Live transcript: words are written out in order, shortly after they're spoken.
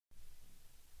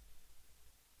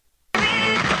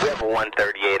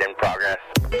138 in progress.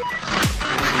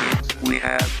 We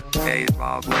have a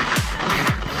problem.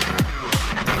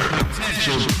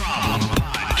 Potential Problem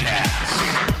Podcast.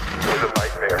 It was a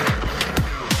nightmare.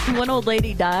 One old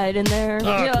lady died in there.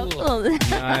 Cool.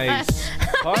 Nice.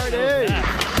 Party!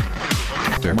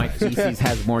 My feces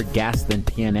has more gas than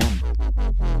PNM.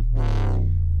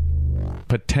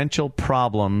 Potential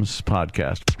Problems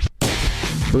Podcast.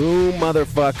 Boom,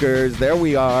 motherfuckers. There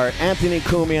we are. Anthony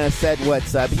Cumia said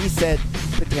what's up. He said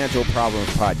Potential Problems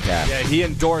Podcast. Yeah, he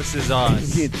endorses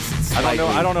us. I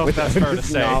don't know if that's fair to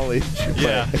say. Knowledge,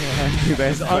 yeah.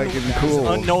 That's fucking cool. He's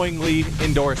unknowingly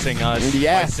endorsing us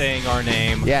by saying our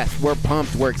name. Yes, we're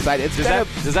pumped. We're excited.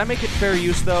 Does that make it fair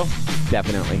use, though?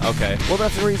 Definitely. Okay. Well,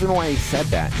 that's the reason why he said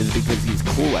that, is because he's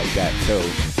cool like that. So,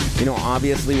 you know,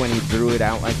 obviously when he threw it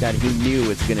out like that, he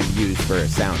knew it's going to be used for a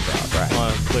sound drop, right?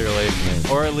 Well, clearly.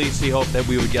 Or at least he hoped that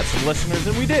we would get some listeners,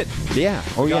 and we did. Yeah.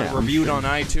 Oh, we yeah. got reviewed on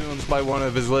iTunes by one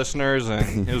of his listeners,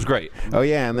 and it was great. Oh,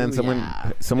 yeah, and then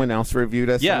someone else reviewed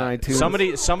us on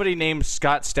iTunes? Somebody named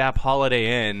Scott Stapp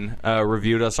Holiday Inn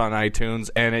reviewed us on iTunes,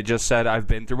 and it just said, "I've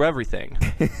been through everything."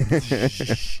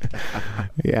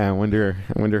 Yeah, I wonder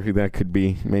who that could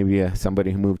be. Maybe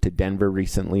somebody who moved to Denver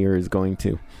recently or is going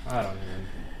to. I don't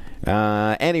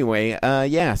know. Anyway,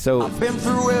 yeah, so I've been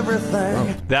through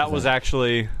everything. That was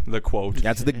actually the quote.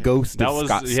 That's the ghost of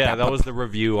Scott Stapp. Yeah, that was the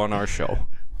review on our show.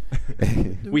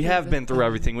 We have been through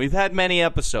everything. We've had many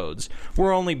episodes.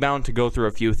 We're only bound to go through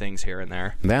a few things here and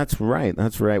there. That's right.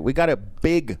 We got a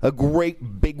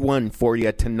great big one for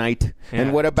you tonight. Yeah,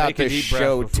 and what about the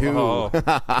show, too?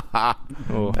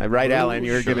 Right, Alan,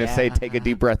 you were going to say take a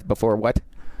deep breath before what?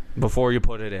 Before you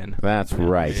put it in. That's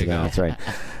right. That's right.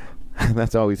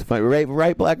 That's always fun,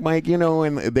 right, Black Mike? You know,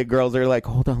 when the girls are like,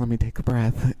 "Hold on, let me take a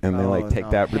breath," and they take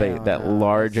that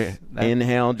large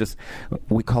inhale.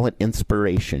 We call it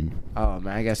inspiration. Oh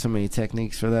man, I got so many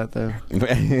techniques for that though.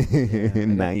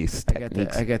 Nice.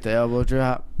 I got the elbow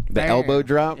drop. The elbow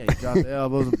drop. Yeah, drop the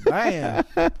elbows. Bam.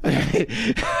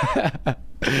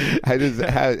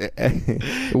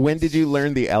 When did you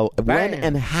learn when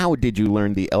and how did you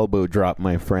learn the elbow drop,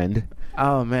 my friend?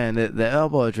 Oh man, the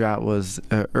elbow drop was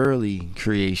an early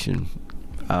creation,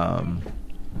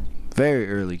 very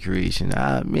early creation.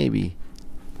 Maybe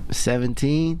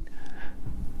 17.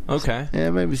 Okay. Yeah,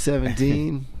 maybe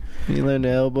 17. You learn the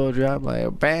elbow drop,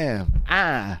 like bam,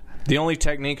 The only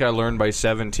technique I learned by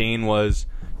 17 was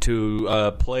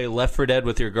to play Left 4 Dead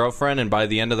with your girlfriend, and by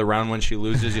the end of the round when she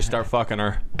loses, you start fucking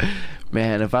her.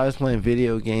 Man, if I was playing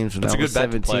video games when I was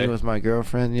 17 with my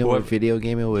girlfriend, you know what video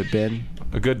game it would have been?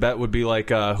 A good bet would be like,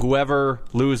 whoever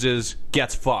loses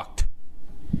gets fucked.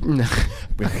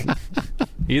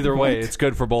 Either way, it's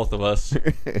good for both of us.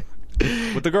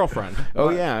 With the girlfriend. Oh,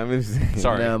 yeah.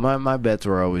 Sorry. No, my bets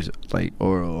were always like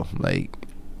oral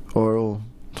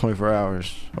 24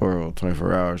 hours, oral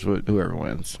 24 hours, whoever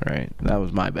wins, right? That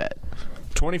was my bet.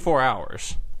 24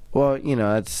 hours? Well, you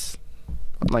know, that's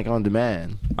like on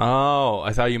demand. Oh,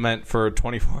 I thought you meant for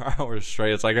 24 hours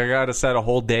straight. It's like I got to set a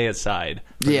whole day aside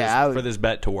for this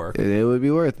bet to work. It would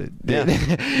be worth it. Yeah.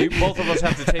 Both of us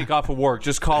have to take off of work.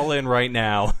 Just call in right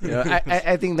now. You know,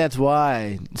 I think that's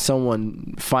why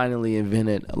someone finally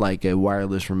invented like a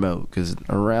wireless remote, because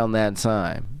around that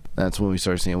time, that's when we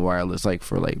started seeing wireless, like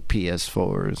for like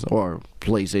PS4s or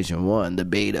PlayStation 1, the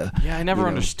beta. Yeah, I never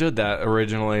understood that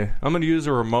originally. I'm going to use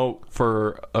a remote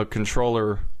for a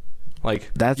controller.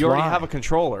 Like, you already have a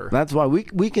controller. That's why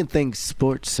we can thank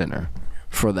Sports Center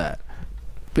for that.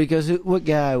 Because what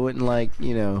guy wouldn't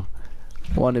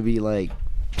want to be like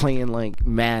playing like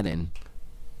Madden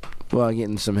while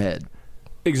getting some head?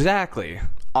 Exactly.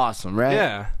 Awesome, right?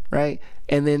 Yeah. Right?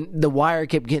 And then the wire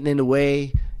kept getting in the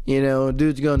way. You know,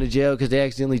 dude's going to jail because they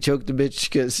accidentally choked the bitch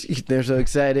because they're so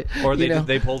excited. Or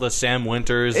they pulled a Sam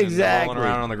Winters and rolling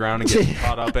around on the ground and getting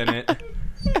caught up in it.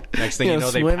 Next thing you know,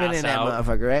 they swimming pass in out.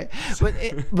 that motherfucker,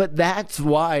 right? But that's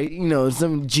why,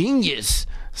 some genius,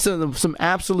 some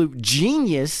absolute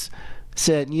genius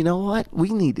said, you know what? We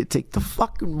need to take the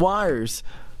fucking wires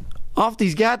off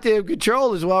these goddamn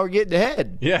controllers while we're getting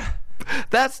ahead. Yeah.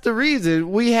 That's the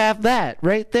reason we have that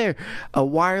right there. A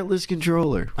wireless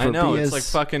controller. I know. It's like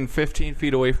fucking 15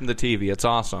 feet away from the TV. It's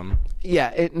awesome.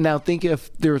 Yeah. Now think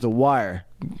if there was a wire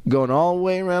going all the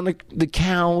way around the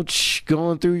couch,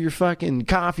 going through your fucking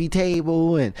coffee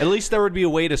table. And at least there would be a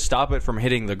way to stop it from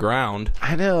hitting the ground.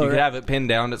 I know. You could have it pinned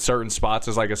down at certain spots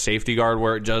as like a safety guard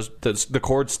where it just the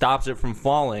cord stops it from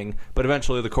falling, but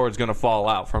eventually the cord's going to fall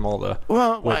out from all the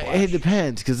whiplash. It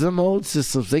depends, because them old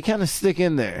systems, they kind of stick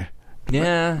in there.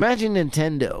 Yeah. Imagine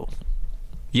Nintendo.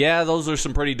 Yeah, those are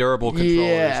some pretty durable controllers.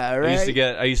 Yeah, right?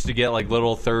 I used to get like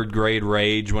little 3rd grade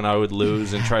rage when I would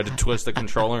lose and try to twist the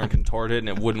controller and contort it, and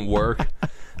it wouldn't work.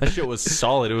 That shit was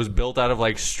solid. It was built out of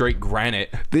like straight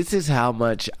granite. This is how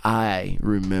much I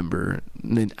remember.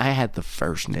 I had the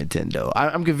first Nintendo.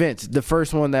 I'm convinced the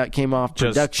first one that came off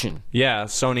production. Yeah,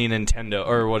 Sony Nintendo,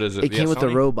 or what is it? It came with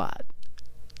Sony? a robot.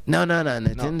 No.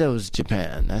 Nintendo's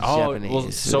Japan. That's Japanese.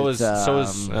 Well, so is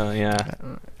yeah.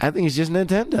 I think it's just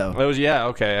Nintendo. It was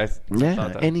okay. I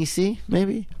thought that. NEC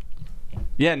maybe.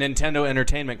 Yeah, Nintendo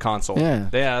Entertainment Console. Yeah,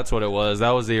 that's what it was.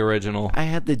 That was the original. I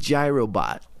had the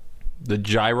GyroBot. The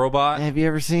GyroBot? Have you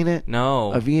ever seen it?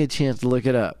 No. If you get a chance to look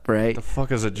it up, right? The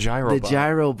fuck is a GyroBot? The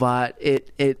GyroBot,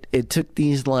 it took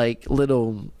these like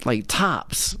little like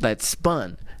tops that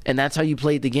spun, and that's how you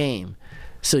played the game.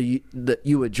 So you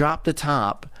would drop the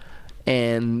top,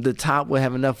 and the top would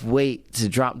have enough weight to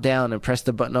drop down and press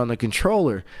the button on the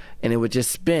controller, and it would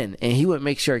just spin. And he would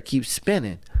make sure it keeps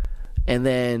spinning. And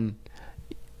then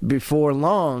before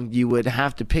long, you would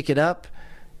have to pick it up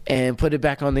and put it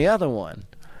back on the other one.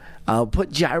 I'll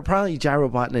put probably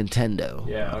GyroBot Nintendo.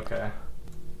 Yeah, okay.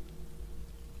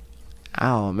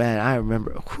 Oh, man, I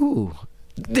remember. Whew.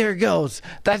 There it goes.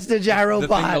 That's the GyroBot. The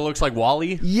thing that looks like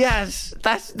Wall-E? Yes,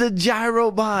 that's the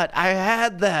GyroBot. I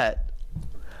had that.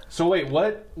 So wait,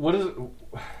 what is it?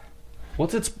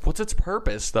 What's its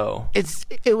purpose though?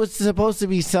 It was supposed to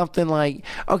be something like,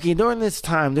 okay, during this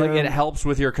time, it helps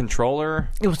with your controller.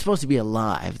 It was supposed to be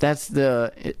alive.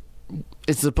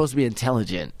 It's supposed to be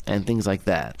intelligent and things like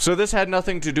that. So this had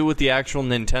nothing to do with the actual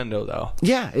Nintendo, though?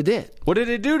 Yeah, it did. What did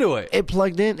it do to it? It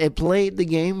plugged in. It played the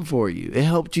game for you. It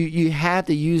helped you. You had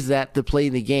to use that to play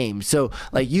the game. So,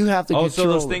 like, you have to control. So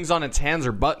those things on its hands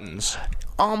are buttons?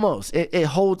 Almost. It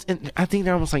holds. I think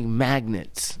they're almost like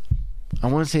magnets. I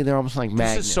want to say they're almost like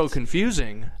magnets. This is so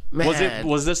confusing. Man.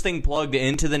 Was this thing plugged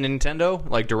into the Nintendo,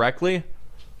 like, directly?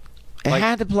 It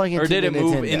had to plug into or did the it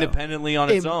move Nintendo. Independently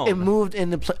on its own? It moved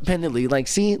independently. Like,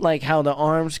 see, like how the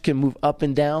arms can move up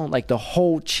and down. Like the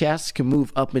whole chest can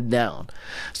move up and down.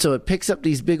 So it picks up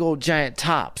these big old giant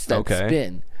tops that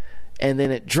spin, and then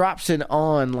it drops it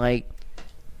on like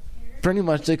pretty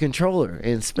much the controller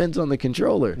and spins on the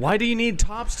controller. Why do you need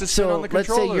tops to spin on the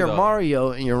controller? Let's say you're Mario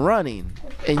and you're running,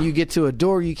 and you get to a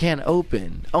door you can't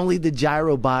open. Only the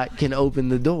GyroBot can open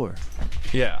the door.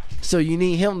 Yeah. So you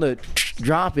need him to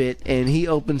drop it, and he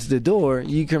opens the door.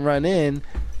 You can run in.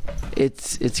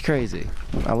 It's crazy.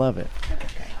 I love it.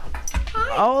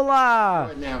 Hi.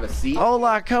 Hola. Have a seat.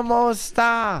 Hola, ¿cómo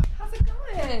está? How's it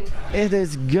going? It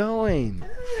is going.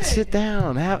 Sit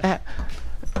down.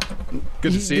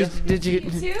 Good to see you. Did you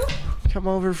You too? come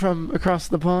over from across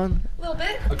the pond? A little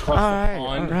bit. Across All the right.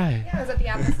 pond. All right. Yeah, I was at the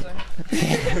Apple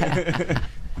store.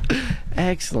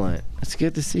 Excellent. It's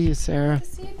good to see you, Sarah. Good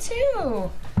to see you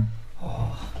too.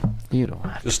 You don't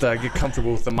have to. Just get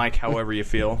comfortable with the mic however you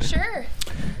feel. Sure.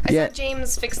 I Yeah. saw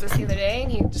James fix this the other day,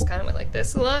 and he just kind of went like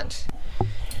this a lot.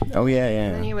 Oh yeah,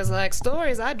 And he was like,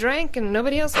 "Stories I drank and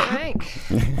nobody else drank."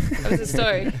 That was his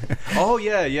story. Oh,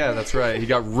 yeah, that's right. He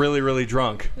got really, really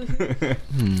drunk.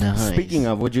 Nice. Speaking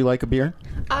of, would you like a beer?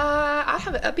 I'll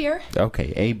have a beer.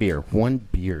 Okay, a beer. One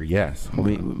beer, yes.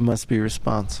 We must be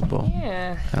responsible.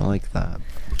 Yeah. I like that.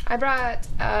 I brought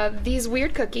these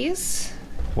weird cookies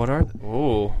What are they?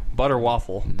 Oh, butter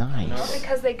waffle. Nice.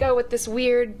 because they go with this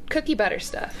weird cookie butter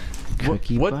stuff.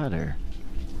 Cookie what? butter.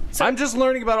 I'm just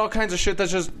learning about all kinds of shit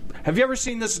that's just... Have you ever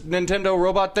seen this Nintendo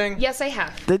robot thing? Yes, I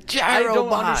have. The GyroBot. I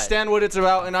don't understand what it's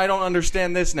about, and I don't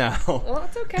understand this now. Well,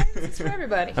 it's okay. It's for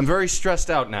everybody. I'm very stressed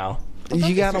out now.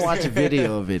 You gotta watch a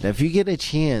video of it. If you get a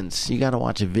chance, you gotta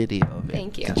watch a video of it.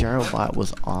 Thank you. The GyroBot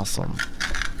was awesome.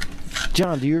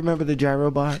 John, do you remember the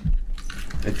GyroBot?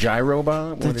 A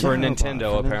GyroBot? The For GyroBot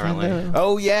Nintendo, for apparently. Nintendo.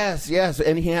 Oh yes,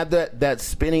 and he had that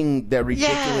spinning, that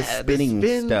ridiculous Yeah, the spinning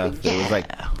spin- stuff. It was like,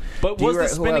 But Do you was the re-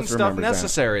 who spinning else stuff remembers that?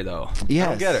 necessary, though? I Yes.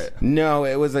 don't get it. no,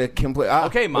 it was a complete.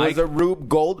 Okay, Mike. It was a Rube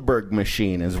Goldberg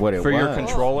machine, is what it For was. your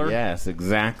controller? Yes,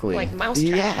 exactly. Like mousetrap.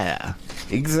 Yeah.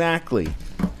 Exactly.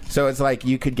 So it's like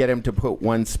you could get him to put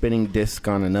one spinning disc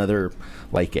on another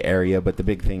like area, but the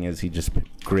big thing is he just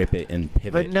grip it and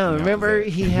pivot. But no, and that remember was it.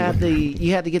 he had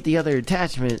you had to get the other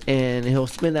attachment, and he'll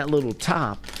spin that little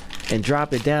top and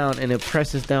drop it down, and it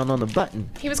presses down on the button.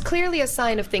 He was clearly a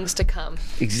sign of things to come.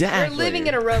 Exactly. We're living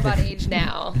in a robot age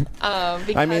now.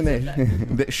 Because I mean,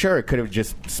 of that. sure, it could have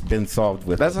just been solved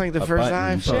with. That's like the a first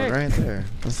button. iPhone Sure. right there.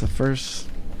 That's the first.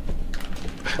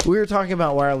 We were talking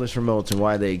about wireless remotes and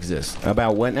why they exist.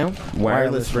 About what now?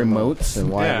 Wireless remotes? and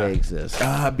why Yeah. they exist.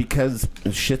 Because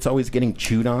shit's always getting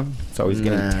chewed on. It's always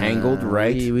getting tangled,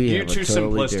 right? We You're have a too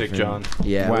totally simplistic, different- John.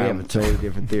 Yeah, Wow. we have a totally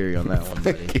different theory on that one,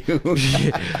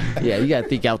 buddy. Yeah, you got to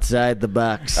think outside the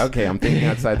box. Okay, I'm thinking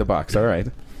outside the box. All right.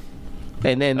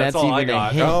 And then That's that's all I even a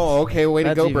got. hint. Oh, okay. Way to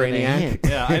That's go, even a Brainiac. hint.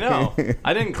 Yeah, I know.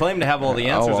 I didn't claim to have all the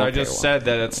answers. Oh, I okay, just well. said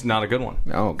that it's not a good one.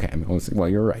 Oh, okay. Well,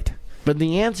 you're right. But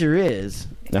the answer is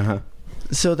Uh-huh.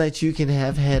 so that you can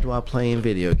have head while playing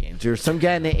video games. There's some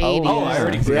guy in the 80s Oh, I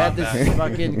already who had forgot this that.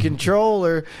 fucking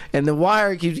controller, and the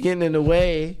wire keeps getting in the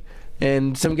way,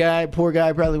 and some guy, poor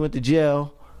guy, probably went to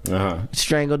jail, Uh-huh.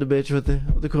 strangled the bitch with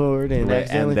the cord, and Right,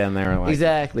 accidentally- and then they're like...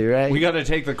 exactly right. We got to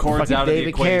take the cords Fucking out of the David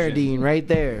equation. Carradine right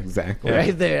there. Exactly.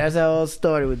 Right there. That's how it all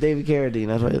started with David Carradine.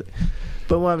 That's what.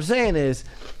 But what I'm saying is,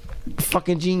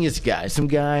 fucking genius guy. Some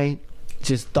guy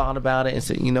just thought about it and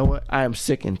said, "You know what? I am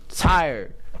sick and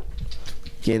tired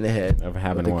getting the head Of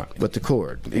having what? with the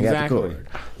cord. You got the Exactly. cord.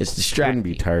 It's Shouldn't distracting.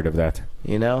 be tired of that.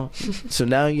 You know. So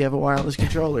now you have a wireless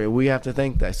controller. We have to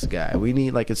thank this guy. We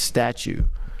need like a statue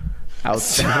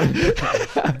outside.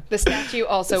 The statue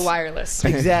also wireless.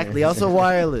 Exactly. Also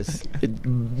wireless.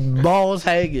 Balls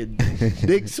hanging.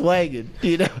 Big swagging.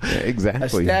 You know.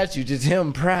 Exactly. A statue, just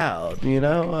him proud. You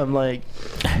know. I'm like,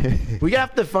 we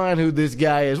have to find who this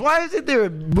guy is. Why isn't there a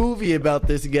movie about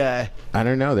this guy I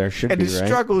don't know. There should and be, the right?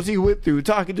 struggles he went through,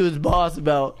 talking to his boss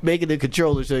about making a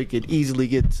controller so he could easily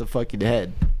get some fucking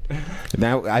head?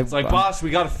 Now, It's like, boss, we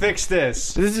got to fix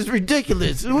this. This is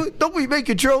ridiculous. Don't we make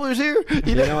controllers here?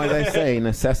 You know what I say?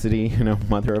 Necessity,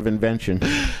 mother of invention.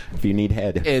 If you need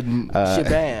head. And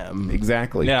shabam.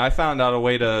 Exactly. Yeah, I found out a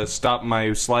way to stop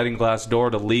my sliding glass door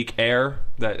to leak air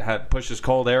that pushes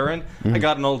cold air in. I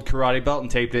got an old karate belt and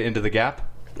taped it into the gap.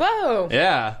 Whoa.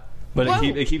 Yeah. But Whoa.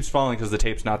 it keeps falling because the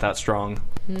tape's not that strong.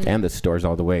 And the store's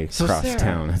all the way across Sarah,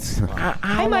 town. It's,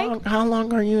 How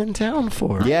long are you in town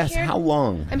for? yes, here. how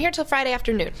long? I'm here till Friday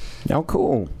afternoon. Oh,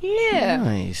 cool. Yeah.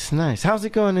 Nice. How's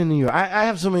it going in New York? I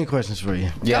have so many questions for you.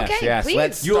 Yes, Okay, yes. please.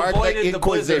 Let's You start avoided the the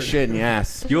blizzard. Inquisition,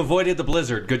 yes. You avoided the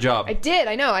blizzard. Good job. I did.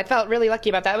 I know. I felt really lucky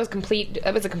about that. It was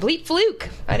a complete fluke.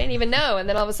 I didn't even know. And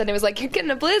then all of a sudden it was like, you're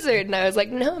getting a blizzard. And I was like,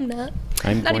 no, I'm not.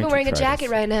 I'm Not going even to wearing a try jacket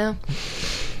this. right now.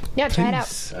 Yeah, try it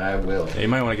out. I will. Yeah, you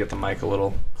might want to get the mic a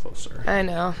little closer. I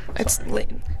know. It's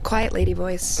quiet lady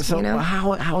voice. So you know?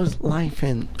 how is life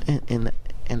in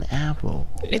Apple?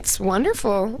 It's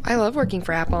wonderful. I love working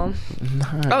for Apple.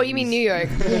 Nice. Oh, you mean New York?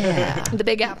 Yeah. The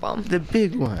big Apple. The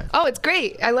big one. Oh, it's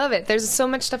great. I love it. There's so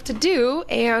much stuff to do,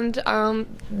 and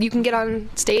you can get on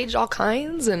stage all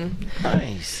kinds, and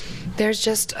Nice. there's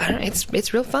just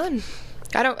it's real fun.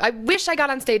 I wish I got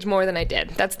on stage more than I did.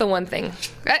 That's the one thing.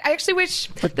 I actually wish.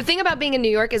 The thing about being in New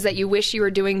York is that you wish you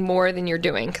were doing more than you're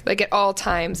doing. Like at all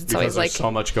times, it's Because always there's like so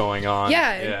much going on.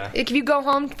 yeah. If you go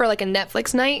home for like a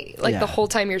Netflix night, like Yeah. the whole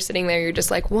time you're sitting there, you're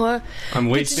just like, what? I'm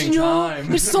But wasting did you know time.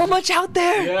 There's so much out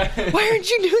there. Yeah. Why aren't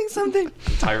you doing something?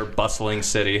 Entire bustling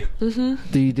city. Do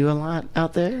you do a lot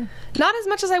out there? Not as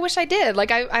much as I wish I did.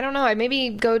 Like I don't know. I maybe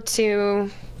go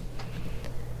to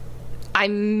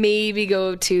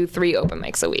 3 open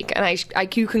mics a week,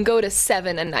 and you can go to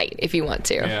 7 a night if you want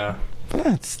to. Yeah.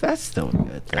 That's still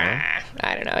good. Though.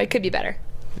 I don't know. It could be better.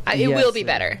 It Yes, will be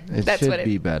better. It That's should what it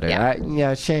be better.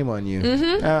 Yeah. Shame on you.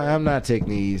 I'm not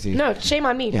taking it easy. No, shame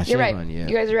on me. Yeah, You're shame right. on you.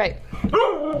 You guys are right.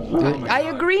 I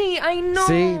agree. I know.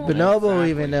 See, Bonobo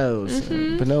even knows.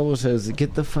 Bonobo says,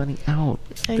 "Get the funny out,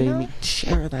 I baby. know.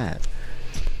 Share that."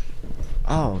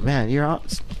 Oh man, you're on.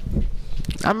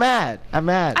 I'm mad.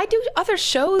 I do other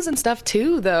shows and stuff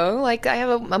too, though. Like I have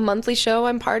a monthly show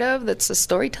I'm part of that's a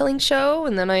storytelling show,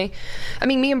 and then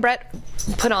me and Brett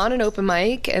put on an open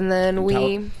mic, and then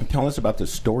we. Tell us about the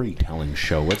storytelling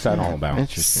show. What's that all about?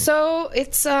 Interesting. So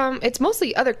it's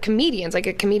mostly other comedians,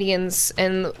 like comedians,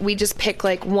 and we just pick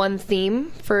like one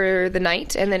theme for the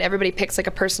night, and then everybody picks like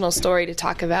a personal story to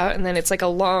talk about, and then it's like a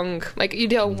long, like you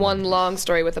do one long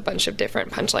story with a bunch of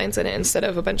different punchlines in it instead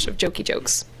of a bunch of jokey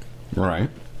jokes. Right.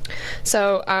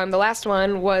 So the last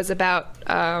one was about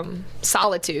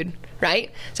solitude,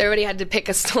 right? So everybody had to pick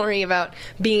a story about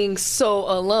being so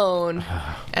alone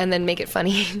and then make it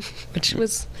funny, which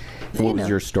was. What was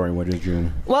your story? What did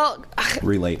you Well,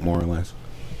 relate more or less?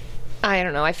 I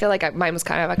don't know. I feel like mine was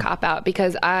kind of a cop-out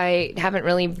because I haven't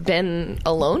really been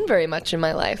alone very much in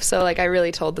my life. So, like, I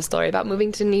really told the story about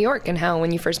moving to New York and how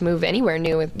when you first move anywhere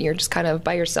new, you're just kind of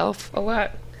by yourself a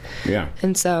lot. Yeah.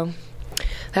 And so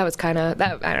that was kind of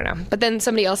that. I don't know. But then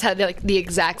somebody else had like the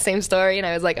exact same story, and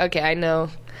I was like, okay, I know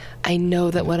I know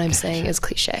that what I'm saying is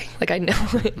cliche. Like, I know.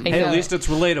 I know. Hey, at least it's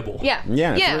relatable. Yeah.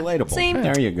 Yeah, it's relatable. Same.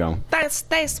 There you go. That's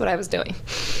what I was doing.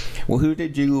 Well, who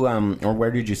did you, or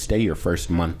where did you stay your first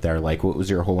month there? Like, what was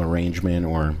your whole arrangement,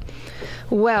 or?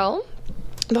 Well,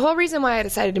 the whole reason why I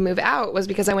decided to move out was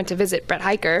because I went to visit Brett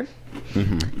Hiker.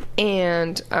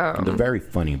 And The very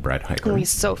funny Brett Hiker. oh, he's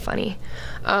so funny.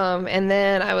 And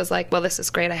then I was like, well, this is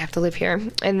great. I have to live here.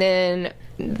 And then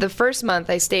the first month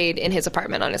I stayed in his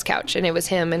apartment on his couch, and it was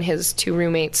him and his two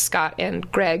roommates, Scott and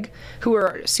Greg, who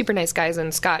were super nice guys,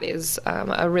 and Scott is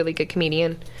a really good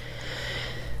comedian.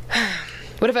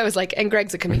 What if I was like, and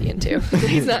Greg's a comedian too?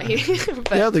 He's not. But,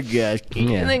 The other guy,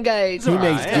 and then guy, he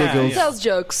makes giggles. tells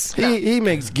jokes. He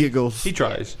makes giggles. He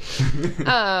tries.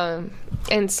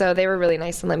 And so they were really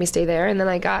nice and let me stay there. And then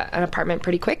I got an apartment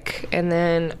pretty quick, and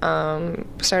then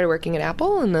started working at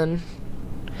Apple, and then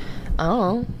I don't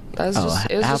know. It was just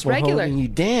Apple regular. holding you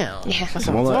down. Yeah. That's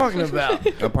what I'm talking about.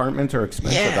 Apartments are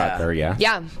expensive out there, yeah?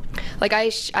 Yeah, like I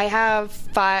have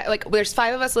 5. Like there's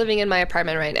 5 of us living in my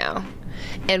apartment right now,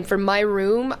 and for my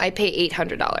room I pay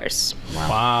 $800.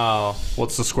 Wow.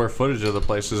 What's the square footage of the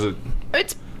place? Is it?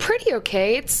 It's pretty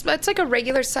okay. It's like a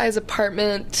regular size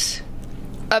apartment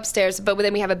upstairs, but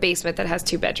then we have a basement that has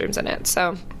 2 bedrooms in it.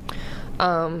 So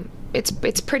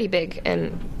it's pretty big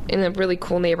and in a really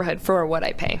cool neighborhood for what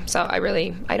I pay. So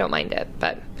I don't mind it.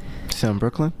 But So in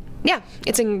Brooklyn? yeah,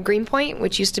 it's in Greenpoint,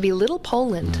 which used to be Little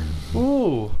Poland.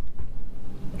 Ooh.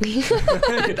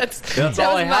 That's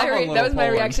all I have on that was my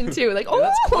Little reaction too. Like,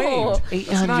 That's oh, quaint.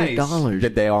 $800.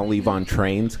 Did they all leave on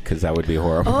trains? Because that would be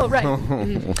horrible. oh, right.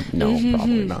 No,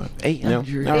 probably not. 800. No?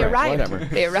 They All right, arrived. whatever.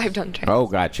 They arrived on train. Oh,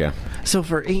 gotcha. So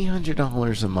for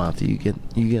 $800 a month, you get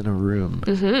a room.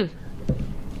 Mm-hmm.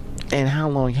 And how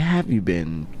long have you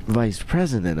been vice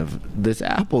president of this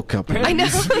Apple company? I know. You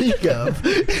speak of.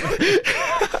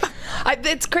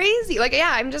 It's crazy. Like,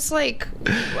 yeah, I'm just like,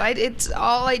 it's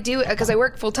all I do because I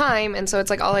work full time, and so it's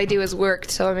like all I do is work,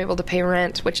 so I'm able to pay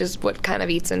rent, which is what kind of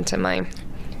eats into my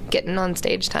getting on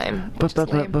stage time. But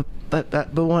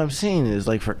what I'm saying is,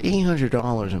 like, for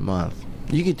 $800 a month,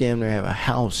 you could damn near have a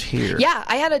house here. Yeah,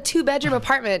 I had a 2-bedroom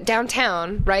apartment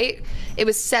downtown. Right, it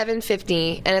was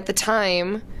 $750, and at the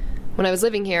time when I was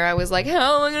living here, I was like,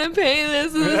 how am I gonna pay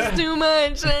this? This is too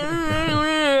much.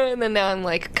 And then now I'm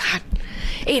like, God.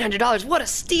 $800, what a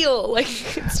steal! Like,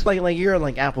 it's, like you're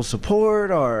like Apple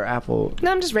support or Apple. no,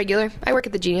 I'm just regular. I work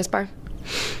at the Genius Bar.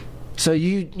 So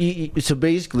so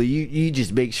basically you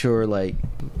just make sure like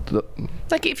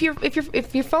Like if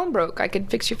your phone broke, I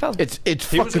could fix your phone. it's was-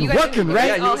 fucking you guys- working, yeah,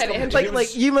 right? he was complaining.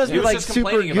 like you must he be was like just super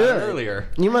complaining about it good earlier.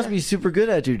 You must be super good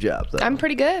at your job, though. I'm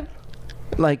pretty good.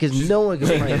 Like, cause no one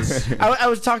complains. I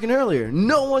was talking earlier.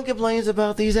 No one complains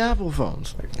about these Apple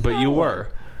phones. But you were.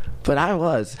 But I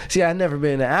was. See, I've never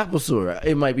been in an Apple store.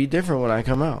 It might be different when I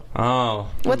come out. Oh.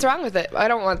 What's wrong with it? I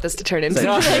don't want this to turn into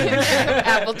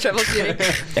Apple troubleshooting.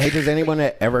 Hey, does anyone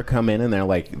ever come in and they're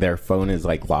like their phone is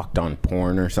like locked on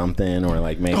porn or something, or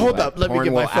like maybe Hold like, up, let me porn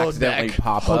get my will phone accidentally back.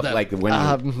 pop Hold up up. like when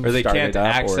you Or they start can't it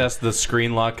up, access the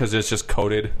screen lock because it's just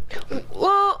coded.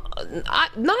 Well,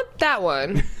 not that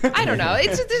one. I don't know.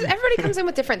 It's just, everybody comes in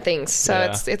with different things, so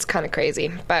Yeah. it's kind of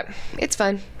crazy, but it's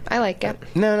fun. I like it.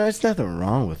 No, there's nothing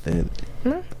wrong with it.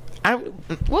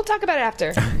 We'll talk about it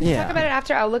after. Yeah. Talk about it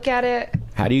after. I'll look at it.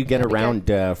 How do you get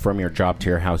around from your job to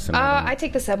your house? And I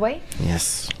take the subway.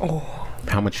 Yes.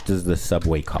 how much does the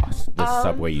subway cost? The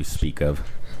subway you speak of.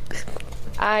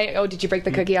 Did you break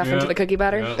the cookie off into the cookie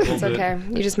batter? Yeah, a little It's bit. okay.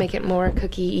 You just make it more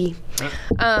cookie-y.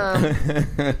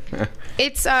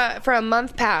 It's for a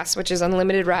month pass, which is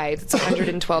unlimited rides. It's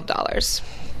 $112.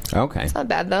 Okay. Not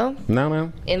bad though.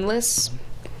 No. Endless.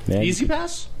 Yeah. Easy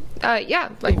Pass? Yeah.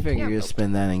 I Like, figure you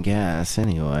spend that in gas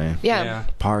anyway. yeah.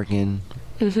 Parking.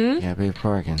 Mm-hmm. Yeah, pay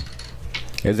parking.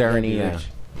 Is there any? Rich.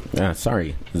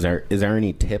 Sorry. Is there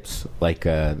any tips like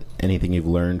anything you've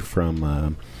learned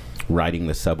from riding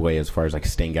the subway as far as like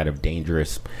staying out of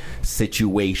dangerous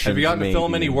situations? Have you gotten to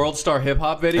film any World Star hip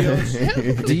hop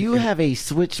videos? Do you have a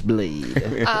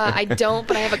switchblade? I don't,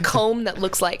 but I have a comb that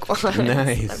looks like one.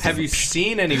 Nice. Have you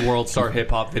seen any World Star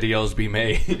hip hop videos be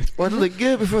made? What look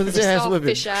good before this Just ass all whipping?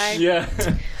 fisheye. Yeah.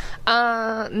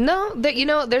 No,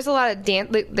 there's a lot of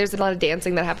there's a lot of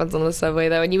dancing that happens on the subway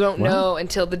though, and you don't know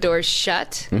until the door's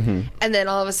shut, and then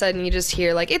all of a sudden you just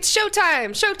hear like it's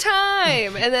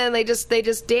showtime, and then they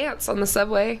just dance on the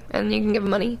subway, and you can give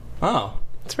them money. Oh.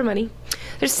 It's for money.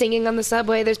 There's singing on the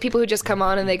subway. There's people who just come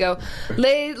on and they go,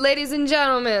 ladies and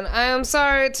gentlemen, I am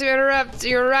sorry to interrupt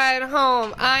your ride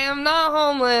home. I am not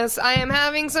homeless. I am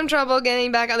having some trouble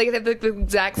getting back. They have the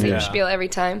exact same spiel every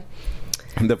time.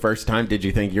 The first time, did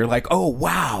you think you're like, oh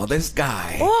wow, this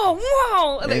guy?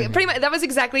 Whoa, like, pretty much that was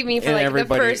exactly me for And like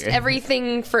everybody-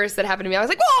 everything first that happened to me. I was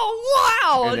like,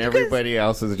 whoa, wow, And everybody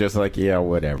else is just like, yeah,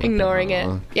 whatever. ignoring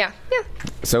Aw. it. Yeah.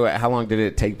 So how long did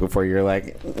it take before you're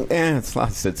like, it's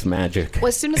lost its magic? Well,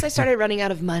 as soon as I started running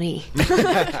out of money,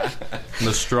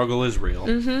 The struggle is real.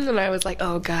 and I was like,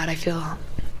 oh god, I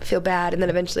feel bad. And then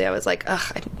eventually I was like,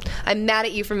 ugh, I'm mad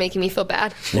at you for making me feel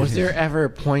bad. Was there ever a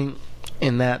point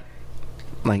in that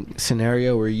like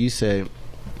scenario where you say,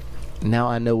 now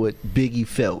I know what Biggie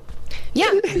felt?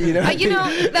 Yeah. You know,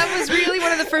 that was really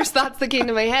one of the first thoughts that came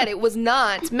to my head. It was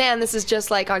not, man, this is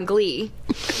just like on Glee.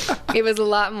 It was a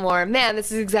lot more, man,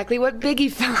 this is exactly what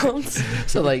Biggie felt.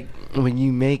 So like when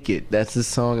you make it, that's the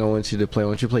song I want you to play. I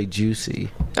want you to play Juicy.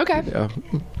 Okay.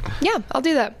 Yeah, I'll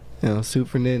do that. You know,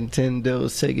 Super Nintendo,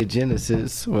 Sega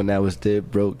Genesis, when that was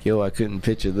dead broke, yo, I couldn't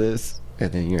picture this.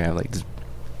 And then you have like this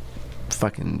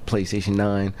fucking PlayStation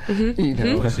 9. You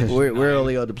know, we're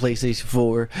only on the PlayStation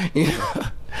 4. You know?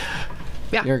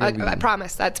 Yeah, I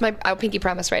promise. That's I'll pinky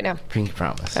promise right now. Pinky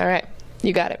promise. All right,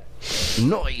 you got it.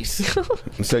 Nice.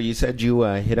 So you said you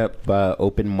hit up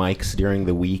open mics during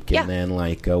the week, Yeah. and then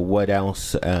like what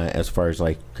else as far as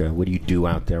like what do you do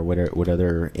out there? What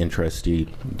other interests do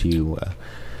you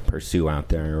pursue out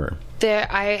there? Or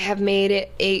I have made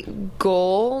it a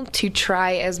goal to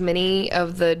try as many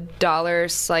of the dollar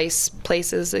slice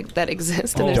places that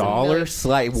exist. And there's a dollar million.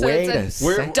 slice? So Wait it's a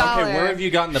Where, second. Dollar. okay, where have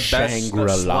you gotten the best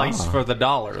Shangri-La. slice for the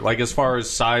dollar? Like as far as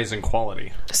size and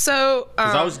quality? So,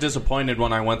 Because I was disappointed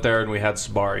when I went there and we had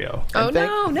Sbarrio. oh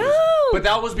no. But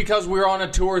that was because we were on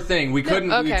a tour thing. We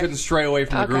couldn't stray away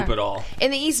from the group at all. In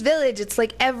the East Village, it's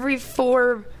like every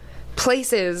 4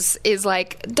 places is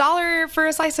like $1 for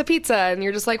a slice of pizza, and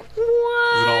you're just like,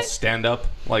 what? Is it all stand up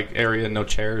like area, no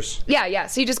chairs? Yeah.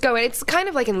 So you just go in. It's kind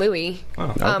of like in Louis,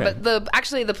 Okay. but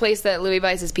the place that Louis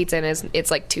buys his pizza in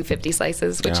it's like 250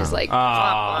 slices, which is like,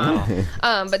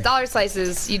 but dollar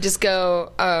slices, you just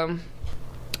go.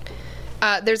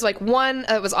 There's like one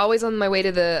that was always on my way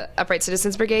to the Upright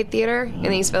Citizens Brigade Theater in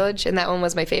the East Village, and that one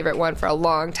was my favorite one for a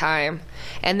long time.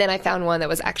 And then I found one that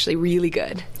was actually really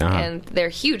good, and they're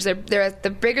huge. They're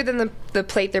bigger than the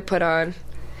plate they're put on,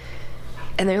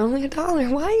 and they're only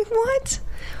 $1. Why? What?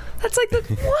 That's like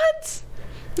what?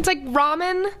 It's like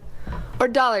ramen or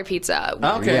dollar pizza.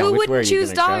 Okay. Yeah, Who which way are wouldn't you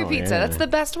choose gonna dollar go? pizza? Yeah. That's the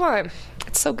best one.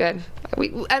 It's so good.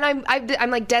 I'm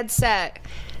like dead set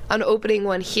on opening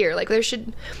one here. Like there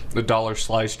should The dollar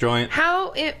slice joint.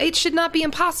 it should not be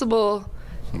impossible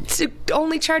to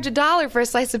only charge $1 for a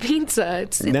slice of pizza.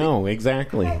 No,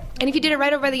 exactly. And if you did it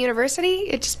right over by the university,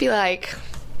 it'd just be like,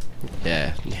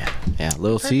 Yeah.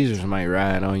 Little Caesars might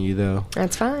ride on you though.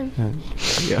 that's fine.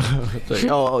 Yeah. It's like,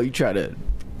 oh, you try to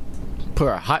put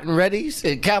our hot and readies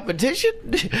in competition?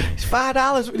 It's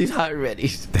 $5 for these hot and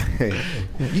readies.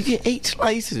 You get 8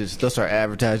 slices. They'll start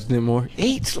advertising them more.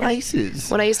 8 slices.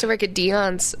 When I used to work at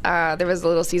Dion's, there was a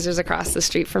Little Caesars across the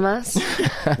street from us.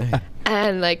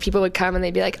 And like people would come and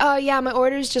they'd be like, oh yeah, my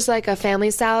order's just like a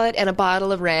family salad and a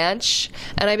bottle of ranch.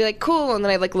 And I'd be like, cool. And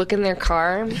then I'd like look in their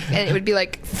car and it would be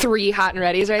like 3 hot and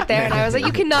readies right there. And I was like,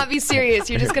 you cannot be serious.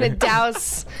 You're just going to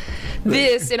douse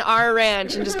this in our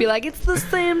ranch and just be like, it's the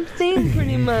same thing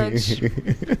pretty much.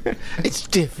 It's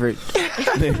different.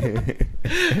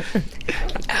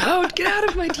 Oh, get out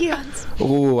of my Dion's.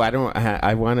 Oh,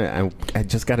 I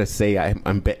just gotta say,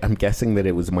 I'm guessing that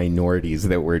it was minorities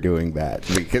that were doing that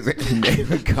because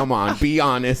come on, be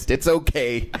honest, it's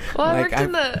okay. Well, I worked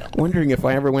in the wondering if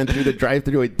I ever went through the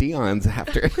drive-through at Dion's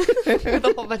after with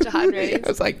a whole bunch of hot and readies. I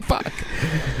was like, fuck,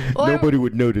 Well, nobody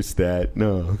would notice that.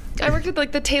 No, I worked with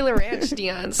like the Taylor Ranch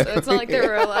Dion's, so it's not like there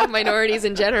were a lot of minorities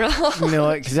in general. You know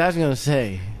what? Because I was going to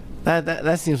say,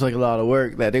 that seems like a lot of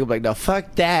work. That they're like, no,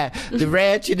 fuck that. The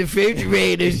ranch in the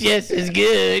refrigerator's just as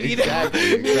good. You know,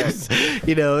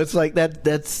 you know, it's like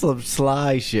that's some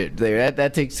sly shit there.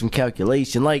 That takes some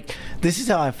calculation. Like this is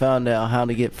how I found out how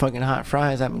to get fucking hot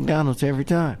fries at McDonald's every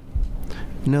time.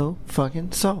 No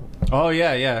fucking salt. Oh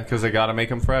yeah, because they gotta make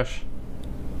them fresh.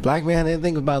 Black man didn't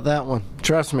think about that one.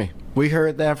 Trust me. We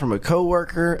heard that from a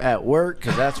coworker at work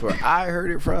because that's where I heard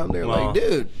it from. They're like,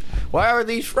 dude, why are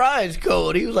these fries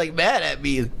cold? He was like mad at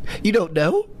me. You don't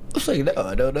know? I was like, no,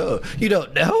 I don't know. You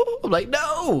don't know? I'm like,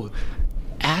 no.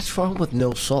 Ask for them with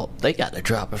no salt. They got to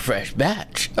drop a fresh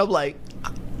batch. I'm like,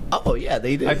 oh yeah,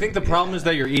 they do. I think the problem is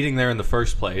that you're eating there in the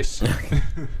first place.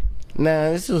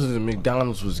 Nah, this was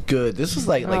McDonald's was good. This was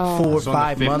like 4 or So in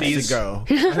the 5 months 50s? ago.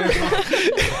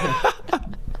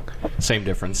 Same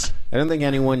difference. I don't think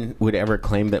anyone would ever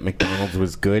claim that McDonald's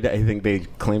was good. I think they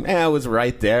claim, it was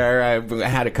right there. I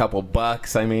had a couple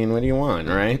bucks. I mean, what do you want,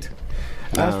 right?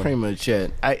 That's pretty much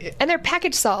it. And their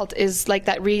packaged salt is like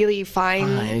that really fine.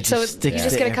 It So just you sticks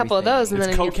just to get a couple of those, and It's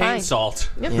then you're cocaine fine. salt.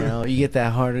 You know, you get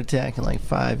that heart attack in like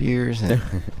 5 years, and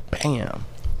bam.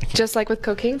 Just like with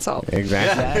cocaine salt.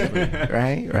 Exactly.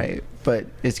 Right. But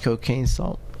is cocaine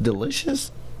salt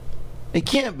delicious? It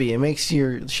can't be. It makes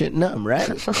your shit numb, right?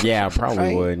 Yeah, probably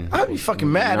Right? would. I'd be fucking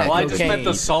mad at Well, I cocaine. just meant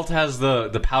the salt has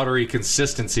the powdery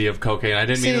consistency of cocaine. I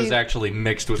didn't mean it was See, actually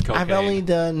mixed with cocaine. I've only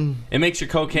done It makes your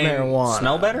cocaine marijuana.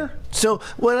 smell better? So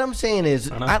what I'm saying is,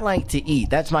 know. I like to eat.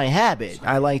 That's my habit.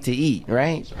 I like to eat,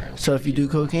 right? So if you do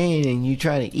cocaine and you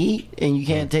try to eat and you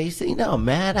can't taste it, you know how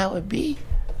mad I would be.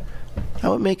 I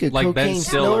would make a Like Ben cocaine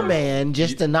Stiller. snowman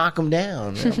just to knock him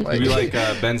down. It'd be like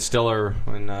Ben Stiller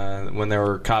when there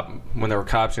were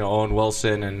cops, you know, Owen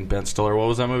Wilson and Ben Stiller. What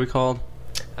was that movie called?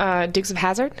 Dukes of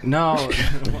Hazzard? No,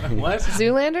 what?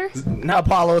 Zoolander? No,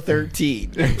 Apollo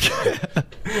 13.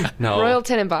 no. Royal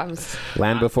Tenenbaums.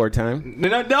 Land Before Time.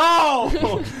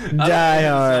 No. Die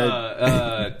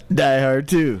Hard. Die Hard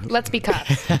 2. Let's Be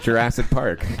Cops. Jurassic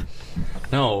Park.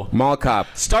 No. Mall Cop.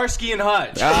 Starsky and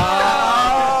Hutch.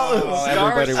 Oh,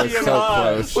 everybody was Starsky and so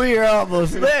Hutch. close. We are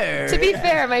almost there. To be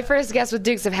fair, my first guess was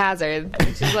Dukes of Hazzard,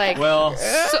 which is like, Well,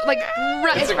 so, like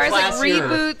as far as like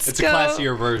reboots it's go. a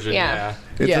classier version. Yeah.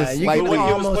 It's Yeah, a you slight- can When he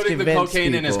was almost putting the convince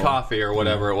cocaine in his people. coffee or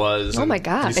whatever it was. Oh my and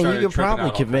God. he And started And you could tripping probably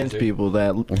out all convince kinds of- people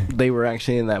that they were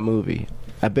actually in that movie.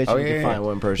 I bet you can find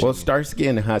one person. Well, Starsky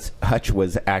and Hutch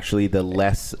was actually the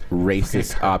less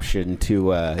racist option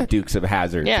to Dukes of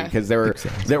Hazzard, Yeah. because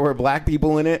there were black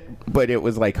people in it, but it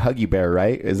was like Huggy Bear,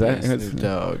 right? Is that Snoop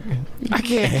Dogg. I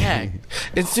can't act.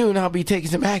 And soon I'll be taking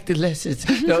some acting lessons.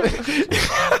 No.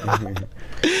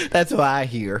 That's what I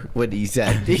hear when he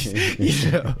said.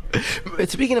 You know.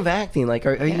 But speaking of acting, like,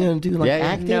 are you going to do like Yeah, yeah.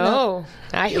 acting? No,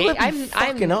 I You hate. would be I'm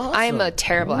fucking awesome. I'm a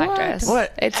terrible actress.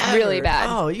 What? It's really bad.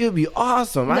 Oh, you'd be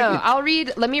awesome. No,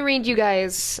 let me read you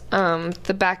guys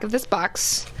the back of this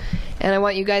box, and I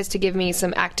want you guys to give me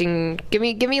some acting. Give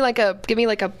me like a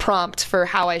prompt for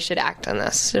how I should act on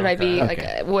this. Should I be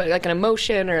like like an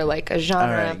emotion or like a genre?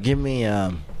 All right, give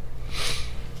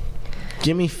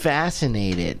me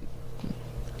fascinated.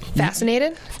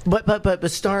 Fascinated?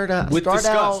 But start out With disgust.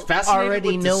 out Fascinated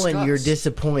already with knowing disgust. you're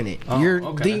disappointed. Oh,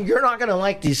 okay. You're not gonna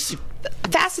like this.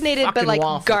 Fascinated, but fucking like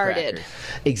waffle guarded. cracker.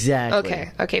 Exactly.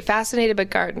 Okay. Fascinated, but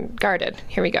guarded.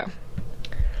 Here we go.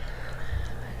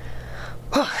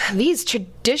 Oh, these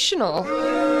traditional.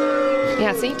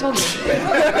 Yeah, see, told you.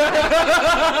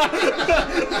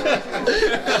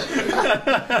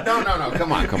 No,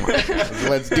 come on.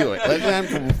 Let's do it.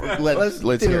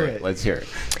 Let's hear it. Let's hear it.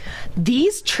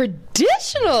 These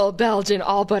traditional Belgian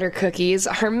all butter cookies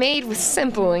are made with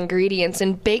simple ingredients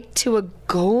and baked to a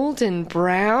golden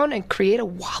brown and create a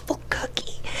waffle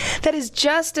cookie that is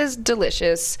just as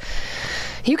delicious.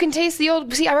 You can taste the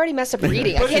old. See, I already messed up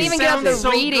reading. I can't even get out the sounds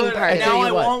so reading good. part. Now tell I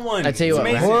you what. want one. I tell you It's what,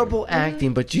 amazing. horrible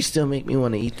acting, but you still make me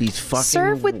want to eat these fucking.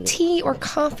 Serve with tea or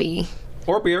coffee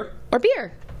Or beer. or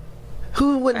beer.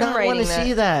 Who would I'm not want to writing that.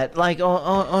 see that? Like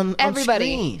on Everybody,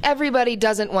 screen. everybody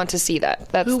doesn't want to see that.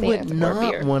 That's Who the would answer. Or not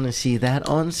beer. want to see that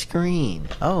on screen?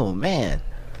 Oh man,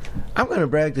 I'm gonna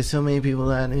brag to so many people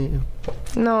that I knew.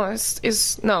 No,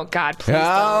 it's no. God, please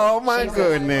Oh don't. my Jesus.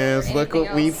 goodness! Look what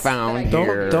we Anything else found that I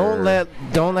here.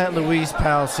 Don't let Louise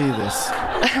Powell see this.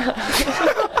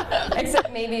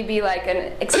 Except maybe be like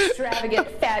an extravagant,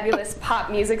 fabulous pop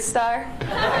music star.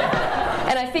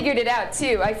 And I figured it out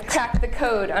too. I cracked the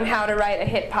code on how to write a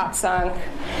hit pop song.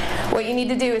 What you need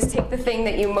to do is take the thing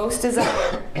that you most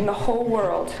desire in the whole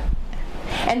world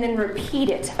and then repeat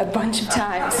it a bunch of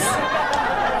times.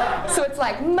 So it's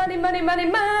like money, money, money,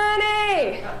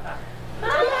 money.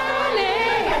 Money.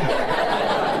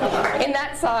 In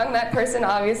that song, that person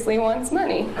obviously wants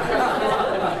money.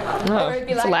 Or it'd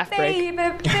be it's a like, laugh break. baby,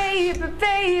 baby,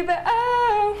 baby,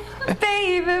 oh,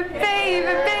 baby,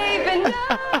 baby, baby,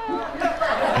 no.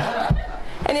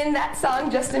 And in that song,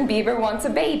 Justin Bieber wants a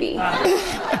baby.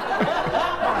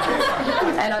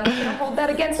 And I'm gonna hold that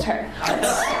against her.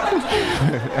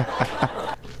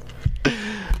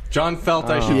 John felt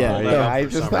I should yeah, pull that yeah, up I for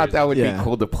just some thought reason. that would Yeah. be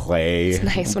cool to play. It's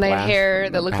nice when I had hair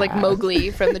that looked like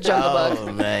Mowgli from the Jungle Book.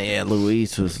 Oh man, yeah,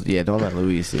 Louise was. Yeah, don't let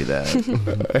Louise see that.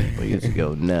 We used to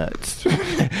go nuts.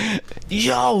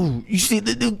 Yo, you see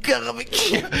the new comic?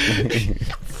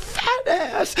 Fat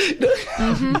ass.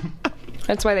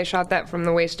 That's why they shot that from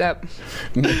the waist up.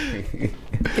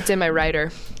 It's in my writer.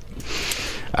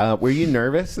 Were you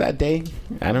nervous that day?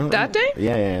 I don't. That day?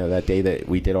 Yeah, that day that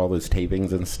we did all those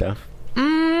tapings and stuff.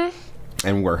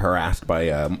 And were harassed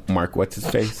by Mark. What's his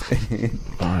face?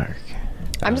 Mark.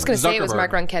 I'm just gonna say it was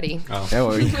Zuckerberg. Mark Ronchetti.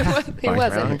 Oh, It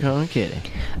wasn't. I'm kidding.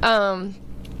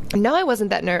 No, I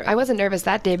wasn't I wasn't nervous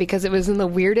that day because it was in the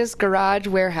weirdest garage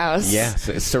warehouse. Yes,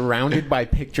 surrounded by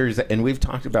pictures, and we've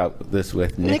talked about this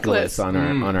with Nicholas on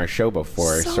our show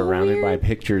before. So surrounded by weird.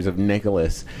 pictures of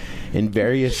Nicholas in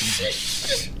various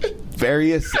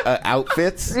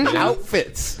outfits,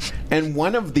 and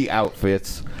one of the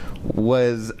outfits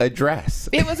was a dress.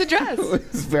 It was a dress.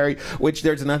 It was which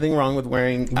there's nothing wrong with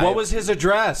wearing. What was his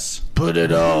address? Put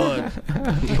it on.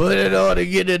 Put it on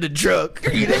and get in the truck.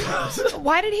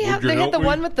 Why did he have? They had the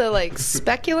one with the like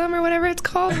speculum or whatever it's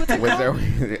called. What's it Was called?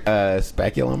 there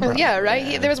speculum? Yeah,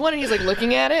 right. There was one, and he's like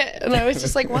looking at it, and I was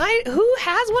just like, "Why? Who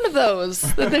has one of those?"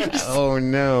 That they're just- Oh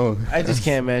no! I just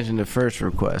can't imagine the first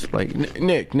request. Like,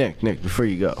 Nick, before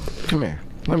you go, come here.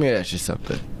 Let me ask you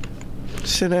something.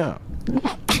 Sit down.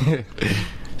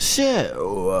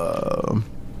 So,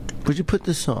 would you put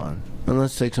this on? And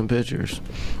let's take some pictures.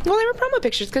 Well, they were promo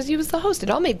pictures because he was the host. It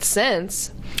all made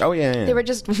sense. Oh yeah. They were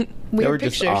just weird They were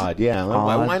pictures. just odd, yeah.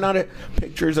 Why not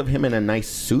pictures of him in a nice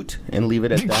suit and leave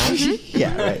it at that?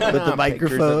 Yeah, right. With the Not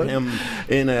pictures microphone. of him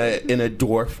in a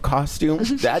dwarf costume.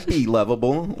 That'd be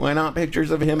lovable. Why not pictures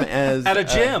of him as At a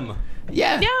gym.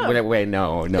 Yeah. Yeah. Wait,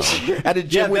 no. At a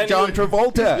gym Yeah, with then John you-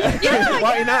 Travolta.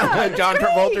 Why not? John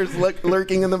Travolta's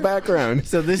lurking in the background.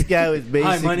 So this guy was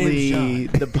Hi, my name's basically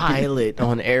John. the pilot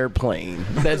on Airplane.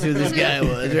 That's who this guy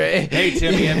was, right? Hey,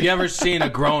 Timmy, have you ever seen a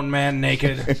grown man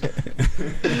naked?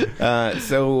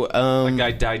 That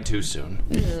guy died too soon.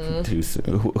 Too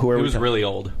soon. Who are He we was talking- really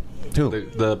old. Who?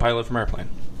 The pilot from Airplane.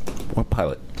 What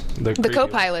pilot? The previous-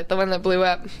 co-pilot, the one that blew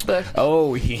up.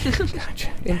 Oh, yeah.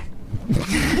 Gotcha.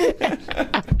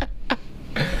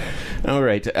 All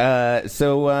right.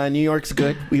 So New York's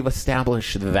good. We've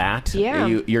established that. Yeah.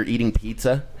 You're eating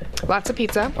pizza. Lots of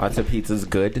pizza. Lots of pizza's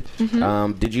good.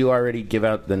 Did you already give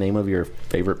out the name of your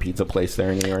favorite pizza place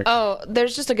there in New York? Oh,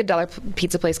 there's just a good dollar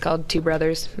pizza place called Two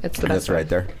Brothers. It's the best. That's right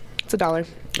there. It's $1.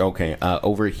 Okay.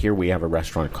 Over here we have a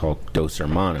restaurant called Dos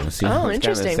Hermanos. Oh, it's kind of the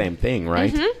interesting. same thing,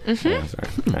 right? Yeah,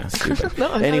 sorry. Stupid.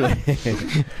 No, Anyway,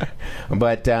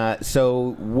 but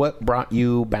so what brought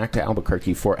you back to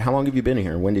Albuquerque for? How long have you been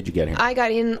here? When did you get here? I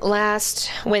got in last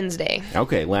Wednesday.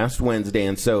 Okay, last Wednesday,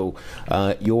 and so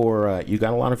you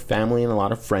got a lot of family and a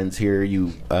lot of friends here.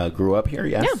 You grew up here,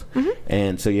 yes,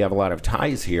 and so you have a lot of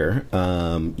ties here.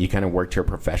 You kind of worked here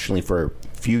professionally for a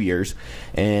few years,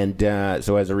 and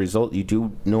so as a result, you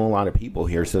do know a lot of people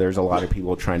here. So there's a lot of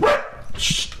people trying to.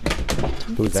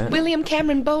 Who's that? William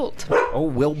Cameron Bolt. Oh,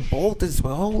 Will Bolt is.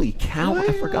 Holy cow!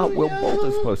 I forgot Will Bolt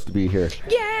is supposed to be here.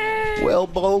 Yay! Will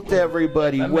Bolt,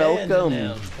 everybody, welcome.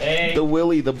 Hey. The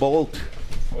Willie, the Bolt.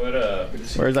 What up?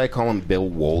 Or as I call him, Bill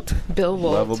Wolt. Bill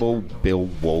Wolt. Lovable Bill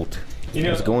Wolt. You know,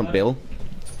 How's it going, Bill?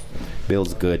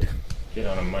 Bill's good. Get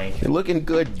on a mic. You're looking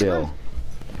good, Bill.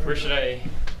 Where should I?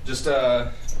 Just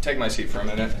take my seat for a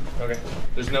minute. Okay.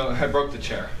 I broke the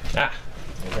chair. Ah.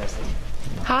 Fantastic.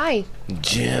 Hi.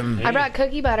 Jim. I brought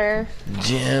cookie butter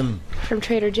Jim. from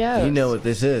Trader Joe's. You know what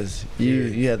this is.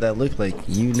 You had that look like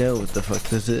you know what the fuck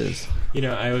this is. You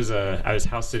know, I was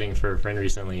house sitting for a friend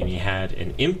recently, and he had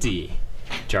an empty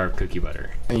jar of cookie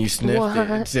butter. And you sniffed it and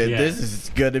What? said, Yeah. this is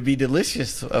going to be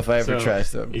delicious if I ever try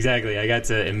some. Exactly. I got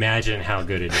to imagine how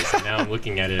good it is. And now I'm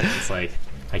looking at it, and it's like,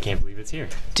 I can't believe it's here.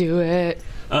 Do it.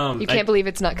 You can't I believe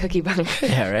it's not cookie butter.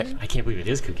 Yeah, right? I can't believe it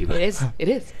is cookie butter. It is. It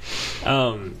is.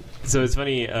 So it's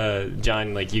funny,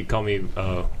 John, like you call me...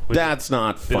 That's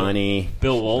not funny.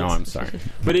 Bill Wolt? No, I'm sorry.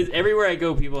 But everywhere I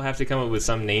go, people have to come up with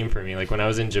some name for me. Like when I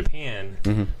was in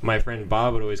Japan, my friend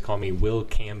Bob would always call me Will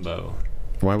Cambo.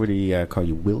 Why would he call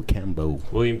you Will Cambo?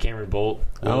 William Cameron Bolt.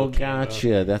 Oh, Will Cambo.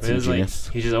 gotcha. That's But it was like, ingenious.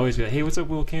 he just always be like, hey, what's up,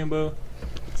 Will Cambo?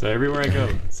 So everywhere I go,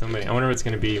 somebody... I wonder what it's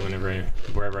going to be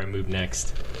wherever I move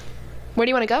next. Where do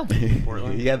you want to go?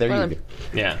 Portland? Yeah, there Portland. you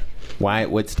go. Yeah. Why?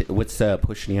 What's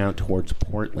pushing you out towards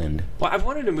Portland? Well, I've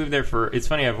wanted to move there it's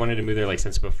funny, I've wanted to move there like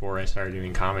since before I started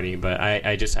doing comedy, but I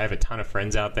have a ton of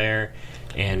friends out there,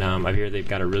 and I hear they've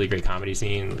got a really great comedy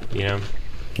scene, you know?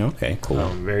 Okay, cool.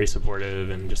 Very supportive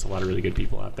and just a lot of really good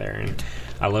people out there, and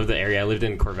I love the area. I lived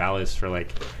in Corvallis for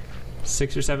like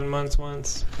 6 or 7 months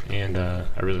once, and I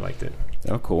really liked it.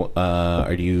 Oh, cool.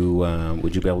 Would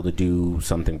you be able to do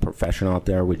something professional out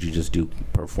there? Would you just do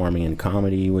performing in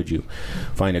comedy? Would you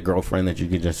find a girlfriend that you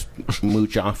could just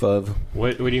mooch off of?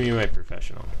 What do you mean by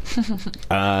professional?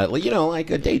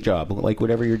 Like a day job, like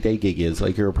whatever your day gig is.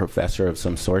 Like you're a professor of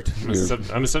some sort. I'm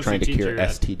a substitute trying to cure teacher.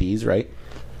 STDs, right?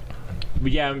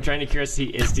 But yeah, I'm trying to cure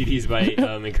STDs by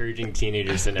encouraging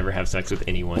teenagers to never have sex with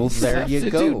anyone. Well, there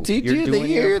you go. Teach You're you the doing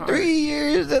your year part. 3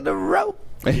 years in a row.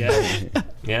 Yeah.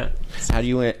 Yeah. How do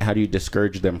you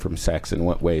discourage them from sex? In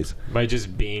what ways? By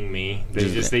just being me.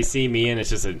 They see me and it's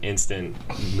just an instant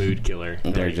mood killer.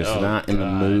 They're like, just not in the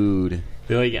mood.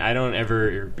 They're like, I don't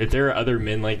ever. If there are other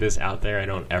men like this out there, I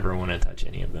don't ever want to touch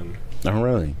any of them. Oh,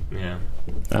 really? Yeah.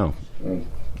 Oh.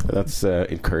 That's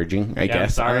encouraging, I guess. I'm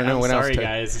sorry, I don't know what else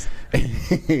guys.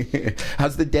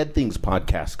 How's the Dead Things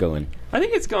podcast going? I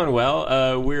think it's going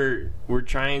well. We're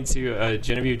trying to.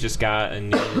 Genevieve just got a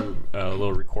new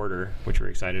little recorder, which we're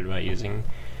excited about using.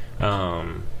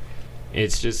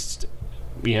 It's just,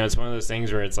 it's one of those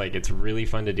things where it's like it's really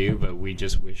fun to do, but we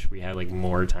just wish we had like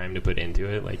more time to put into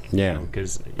it. Like,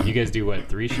 because you guys do what,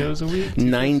 3 shows a week?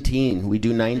 19. We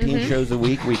do 19 shows a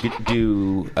week. We could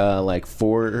do like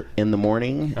 4 in the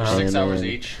morning. 6 hours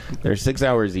each. They're 6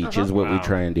 hours each is what we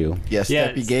try and do. Yeah,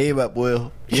 step your game up,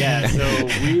 Will. Yeah, so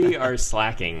we are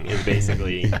slacking is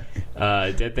basically.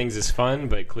 Dead Things is fun,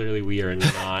 but clearly we are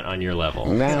not on your level.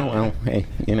 No, well, hey,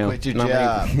 quit your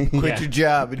job. Quit your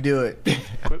job and do it.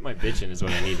 Quit my bitching is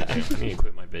what I need to do. I need to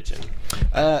quit my bitching.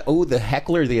 The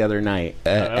heckler the other night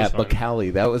at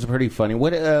Bacali, that was pretty funny.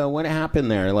 What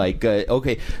happened there? Like,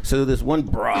 okay, so this one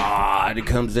broad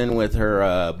comes in with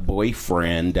her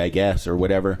boyfriend, I guess, or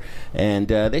whatever, and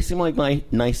they seem like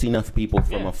nice enough people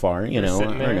from afar. I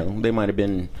don't know. They might have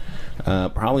been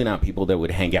probably not people that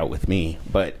would hang out with me,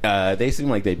 but they seem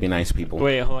like they'd be nice people.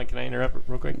 Wait, hold on. Can I interrupt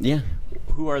real quick? Yeah.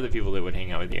 Who are the people that would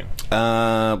hang out with you?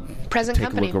 Present take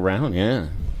company. a look around, yeah.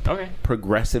 Okay.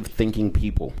 Progressive thinking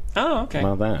people. Oh, okay.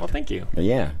 How about that? Well, thank you.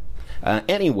 Yeah.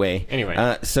 Anyway.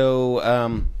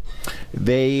 So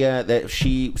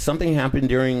something happened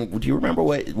during. Do you remember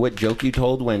what joke you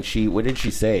told when what did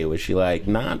she say? Was she like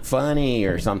not funny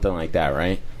or something like that?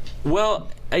 Right. Well,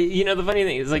 the funny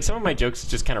thing is, like, some of my jokes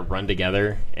just kind of run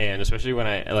together, and especially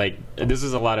when this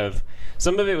is a lot of.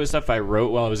 Some of it was stuff I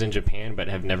wrote while I was in Japan, but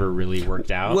have never really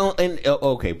worked out. Well, and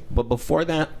okay, but before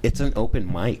that, it's an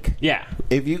open mic. Yeah.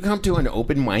 If you come to an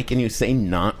open mic and you say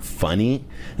not funny,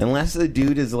 unless the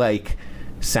dude is like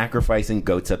sacrificing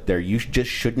goats up there, you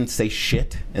just shouldn't say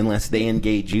shit unless they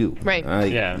engage you. Right.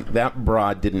 That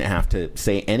broad didn't have to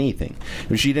say anything.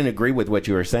 If she didn't agree with what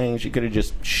you were saying, she could have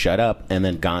just shut up and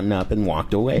then gotten up and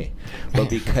walked away. But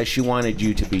because she wanted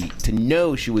you to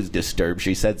know she was disturbed,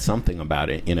 she said something about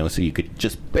it, so you could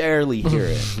just barely hear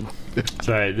it.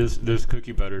 Sorry, this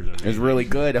cookie butter's on me. It's really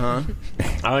good, huh?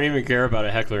 I don't even care about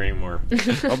a heckler anymore.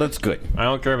 Oh, that's good. I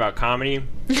don't care about comedy.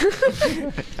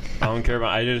 I don't care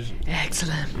about.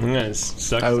 Excellent. I'm gonna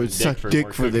suck. I would suck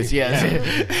dick for this. Yes.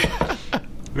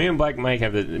 Me and Black Mike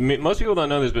have most people don't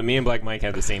know this, but me and Black Mike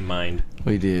have the same mind.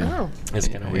 We do. Oh. It's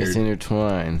kind of weird. It's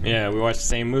intertwined. Yeah, we watch the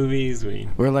same movies.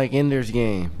 We're like Ender's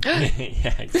Game.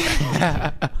 Yeah,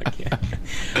 exactly.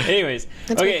 Anyways,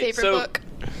 that's my favorite book.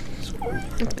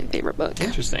 It's my favorite book.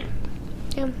 Interesting.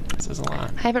 Yeah. This is a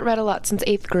lot. I haven't read a lot since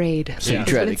 8th grade. So you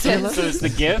try to kill us? So it's The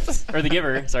Gift or The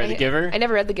Giver? Sorry, The Giver. I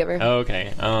never read The Giver. Oh,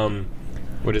 okay.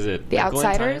 What is it? The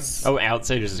Outsiders. Oh,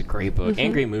 Outsiders is a great book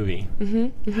and great movie.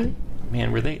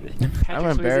 Man, were they? I'm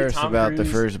embarrassed about the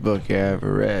first book I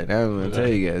ever read. I'm going to tell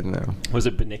you guys now. Was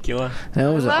it Bunnicula? That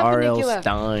was R.L. Bunnicula.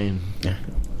 Stein.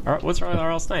 What's wrong with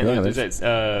R.L. Stein?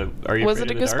 Yeah, are you was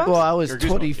Afraid it of a the Dark? Goosebumps? Well, I was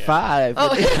 25.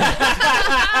 Oh.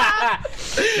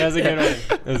 That was a good one.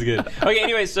 That was good. Okay,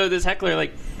 anyway, so this heckler,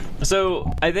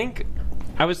 so I think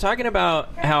I was talking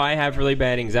about how I have really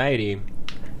bad anxiety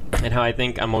and how I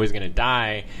think I'm always going to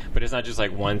die, but it's not just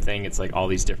like one thing, it's like all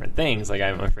these different things. Like,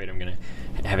 I'm afraid I'm going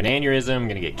to have an aneurysm, I'm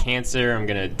going to get cancer, I'm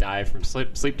going to die from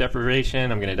sleep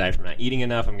deprivation, I'm going to die from not eating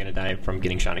enough, I'm going to die from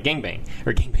getting shot at gangbang.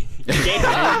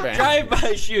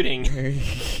 Drive-by shooting.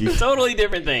 Totally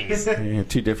different things. Yeah,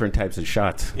 2 different types of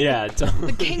shots. Yeah,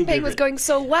 totally. The gangbang was going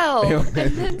so well, and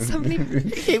then somebody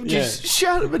just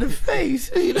shot him in the face.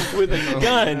 With a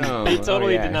gun. I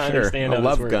totally did not understand how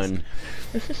love this works. gun.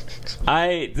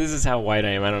 This is how white I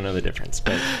am. I don't know the difference,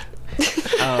 but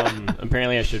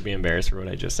apparently I should be embarrassed for what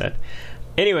I just said.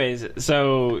 Anyways,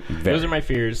 so those are my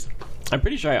fears. I'm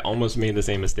pretty sure I almost made the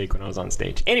same mistake when I was on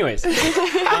stage. Anyways,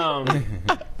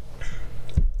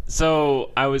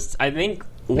 so I think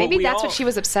maybe that's what she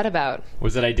was upset about.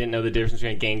 Was that I didn't know the difference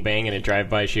between a gangbang and a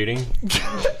drive-by shooting? You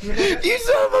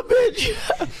son of a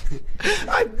bitch!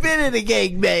 I've been in a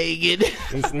gangbang.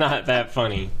 It's not that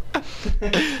funny.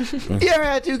 You ever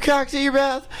had 2 cocks in your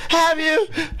mouth? Have you?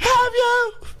 Have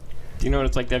you? Do you know what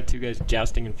it's like to have 2 guys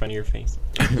jousting in front of your face?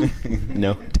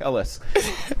 No, tell us.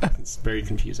 It's very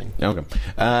confusing. Okay.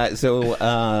 So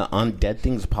on Dead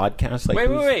Things podcast,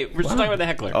 wait. We're still talking about the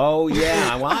heckler. Oh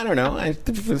yeah. Well, I don't know.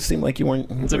 It seemed like you weren't.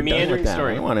 It's a meandering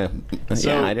story. I didn't want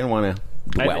to. I didn't want to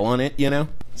dwell on it.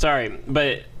 Sorry,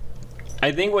 but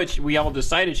I think what we all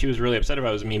decided she was really upset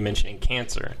about was me mentioning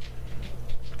cancer.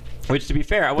 Which, to be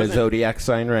fair, I The wasn't... zodiac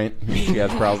sign, right? She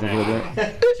has problems with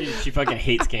it. She fucking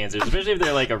hates cancers, especially if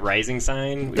they're like a rising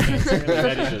sign. Cancer, like,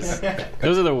 that is just,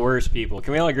 those are the worst people.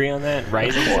 Can we all agree on that?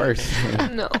 Rising? Of course.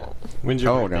 No. When's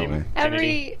your birthday? no.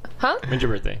 Kennedy? When's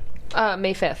your birthday?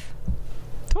 May 5th.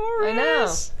 Taurus. I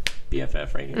know.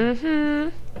 BFF right here.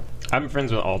 Mm-hmm. I'm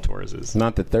friends with all Tauruses.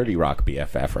 Not the 30 Rock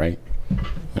BFF, right?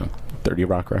 No. 30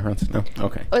 Rock reference? No?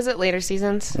 Okay. Was it later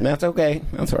seasons? That's okay.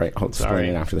 That's all right. I'll explain Sorry.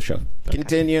 it after the show.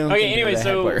 Continue. Okay, anyway, The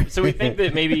so heckler. we think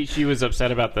that maybe she was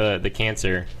upset about the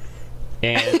cancer.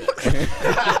 And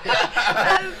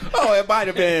Oh, it might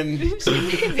have been.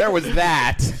 There was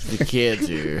that. The kids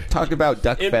here. Talked about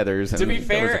duck feathers. to be and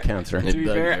fair, there was a cancer. to be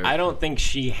fair, I don't think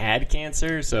she had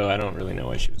cancer, so I don't really know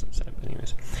why she was upset. But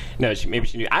anyways, no, maybe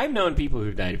she knew. I've known people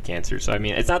who've died of cancer, so I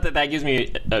mean, it's not that gives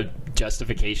me a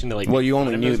justification to like. Well, make you fun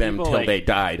only of knew those them people, till like- they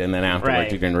died, and then afterwards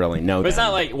Right. you didn't really know But it's them.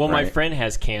 not like, well, my right? friend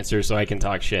has cancer, so I can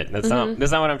talk shit. That's not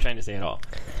what I'm trying to say at all.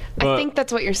 I But think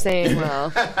that's what you're saying, Will.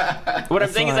 what I'm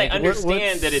saying is I like,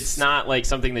 understand that it's not like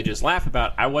something to just laugh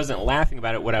about. I wasn't laughing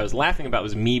about it. What I was laughing about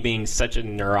was me being such a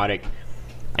neurotic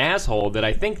asshole that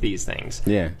I think these things.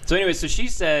 Yeah. So anyway, so she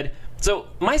said... So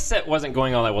my set wasn't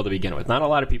going all that well to begin with. Not a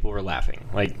lot of people were laughing.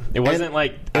 Like, it wasn't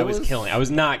like I was killing. I was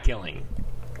not killing.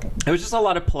 It was just a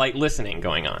lot of polite listening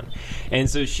going on. And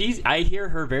so I hear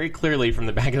her very clearly from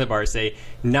the back of the bar say,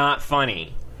 "Not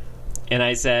funny." And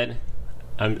I said...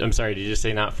 I'm sorry, did you just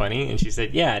say not funny? And she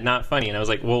said, yeah, not funny. And I was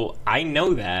like, well, I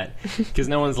know that because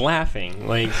no one's laughing.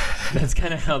 Like, that's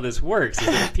kind of how this works.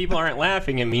 If people aren't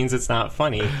laughing, it means it's not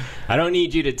funny. I don't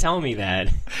need you to tell me that.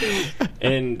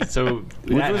 And so...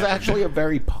 Which was actually a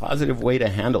very positive way to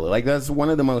handle it. Like, that's one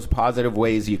of the most positive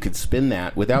ways you could spin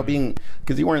that without being...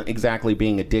 Because you weren't exactly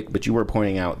being a dick, but you were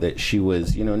pointing out that she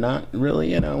was, not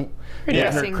really,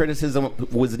 her criticism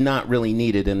was not really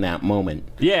needed in that moment.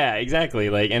 Yeah, exactly.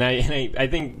 Like, and I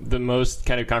think the most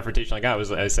kind of confrontation I got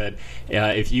was I said,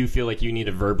 if you feel like you need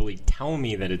to verbally tell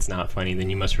me that it's not funny, then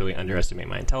you must really underestimate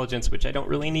my intelligence, which I don't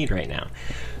really need right now.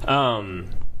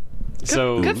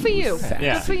 Good for you.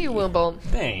 Yeah. Good for you, Will Bolt.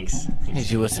 Thanks.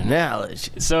 She was an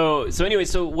knowledge. So anyway,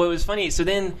 so what was funny? So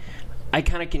then I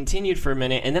kind of continued for a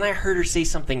minute, and then I heard her say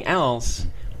something else.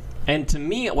 And to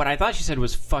me, what I thought she said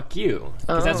was "fuck you,"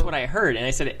 because that's what I heard. And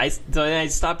I said, then I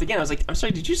stopped again. I was like, "I'm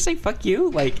sorry, did you say fuck you?"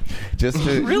 Like, just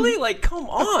to, really? Like, come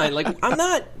on! Like, I'm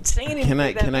not saying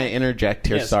anything. Can I interject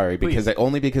here? Yes, sorry, because please.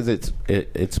 only because it's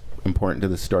important to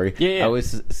the story. Yeah. I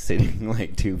was sitting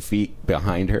like 2 feet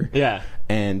behind her. Yeah.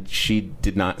 And she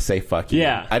did not say fuck you.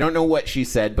 Yeah. I don't know what she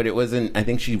said, but it wasn't... I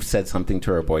think she said something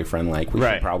to her boyfriend like, we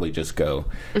Right. should probably just go.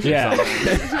 Yeah.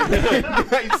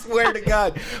 I swear to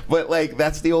God. But, like,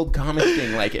 that's the old comic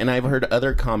thing. Like, and I've heard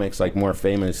other comics, like, more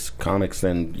famous comics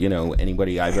than,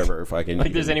 anybody I've ever fucking...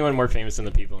 Like, there's anyone more famous than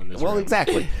the people in this Well, room.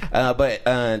 exactly. But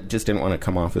just didn't want to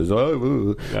come off as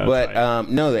No, but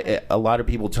fine. no, a lot of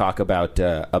people talk about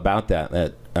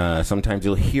that sometimes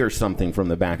you'll hear something from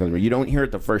the back of the room. You don't hear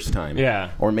it the first time. Yeah.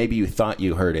 Or maybe you thought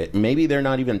you heard it. Maybe they're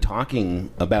not even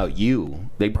talking about you.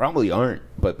 They probably aren't,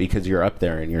 but because you're up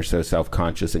there and you're so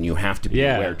self-conscious and you have to be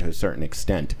Yeah. aware to a certain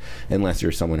extent, unless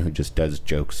you're someone who just does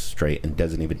jokes straight and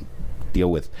doesn't even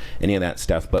deal with any of that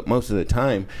stuff. But most of the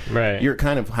time, Right. you're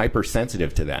kind of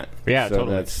hypersensitive to that. Yeah, so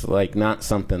totally. that's like not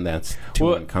something that's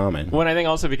too uncommon. Well, I think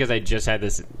also because I just had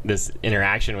this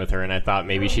interaction with her, and I thought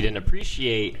maybe she didn't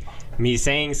appreciate me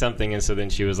saying something, and so then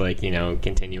she was like,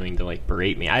 continuing to like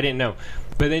berate me. I didn't know,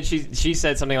 but then she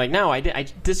said something like, "No,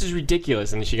 this is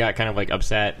ridiculous," and she got kind of like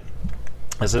upset.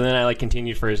 And so then I like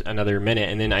continued for another minute,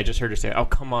 and then I just heard her say, "Oh,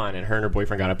 come on!" And her and her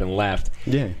boyfriend got up and left.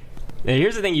 Yeah. Now,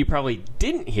 here's the thing you probably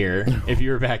didn't hear if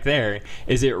you were back there,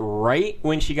 is it right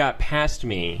when she got past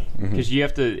me, because you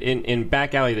have to, in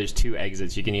back alley, there's 2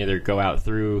 exits. You can either go out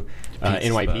through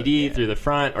NYPD, through the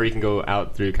front, or you can go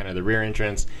out through kind of the rear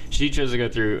entrance. She chose to go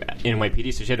through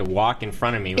NYPD, so she had to walk in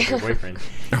front of me with her boyfriend.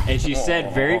 And she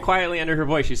said very quietly under her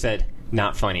voice, she said,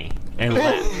 "Not funny," and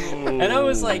laughed. And I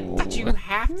was like, did you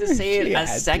have to say it a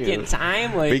second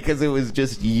time? Like, because it was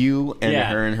just you and Yeah.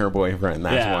 her and her boyfriend.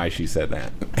 That's Yeah. why she said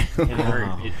that.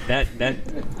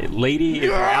 that lady, if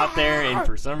you're out there and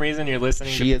for some reason you're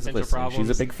listening She to is potential listening. problems,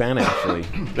 She's a big fan, actually.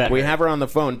 That We hurt. have her on the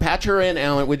phone. Patch her in,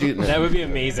 Alan. Would you? that would be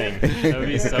amazing. That would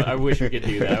be so. I wish we could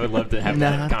do that. I would love to have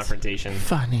that Not confrontation.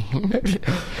 Funny.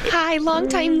 Hi,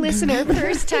 long-time listener,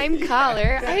 first-time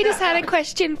caller. I just had a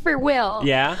question for Will.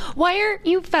 Yeah. Why aren't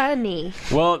you funny?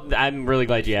 Well, I'm really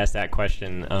glad you asked that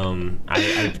question.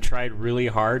 I've tried really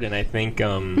hard, and I think.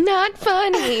 Not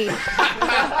funny.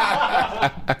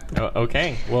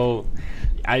 Okay. Well,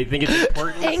 I think it's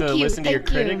important Thank to you, listen to your thank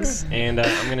you. critics, and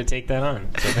I'm going to take that on.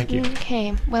 So thank you.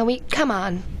 Okay. Well, come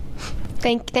on.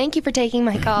 Thank you for taking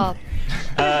my call.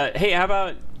 Hey, how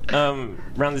about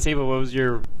around the table? What was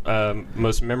your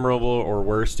most memorable or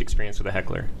worst experience with a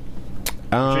heckler?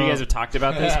 I'm sure you guys have talked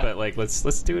about this, but like, let's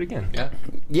do it again.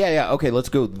 Yeah. Okay, let's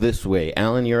go this way.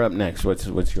 Alan, you're up next. What's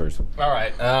yours? All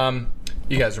right.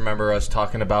 You guys remember us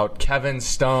talking about Kevin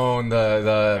Stone,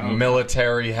 the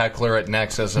military heckler at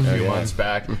Nexus a few months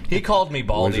back? He called me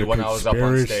Baldy when I was up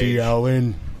on stage.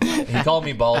 Alan. He called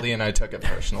me Baldy, and I took it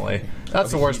personally.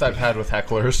 That's the worst I've had with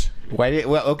hecklers.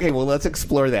 Well, let's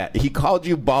explore that. He called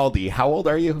you Baldy. How old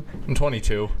are you? I'm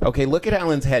 22. Okay, look at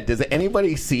Alan's head. Does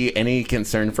anybody see any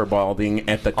concern for balding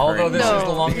at the current? Although this is the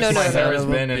No. longest No, my hair no. has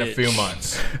been in a few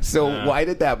months. So why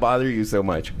did that bother you so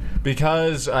much?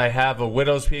 Because I have a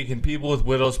widow's peak, and people with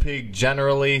widow's peak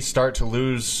generally start to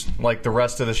lose like the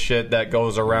rest of the shit that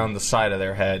goes around the side of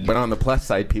their head. But on the plus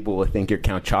side, people will think you're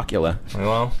Count Chocula.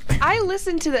 Well, I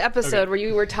listened to the episode where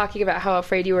you were talking about how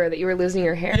afraid you were that you were losing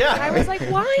your hair. Yeah. And I was like,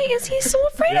 why is he so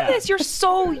afraid of this? You're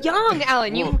so young,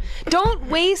 Alan. You don't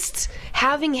waste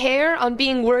having hair on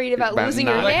being worried about losing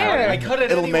your not hair. I cut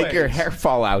it It'll anyways. make your hair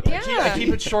fall out. Yeah. I keep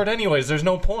it short anyways. There's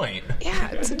no point.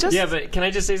 Yeah, it's just... Yeah, but can I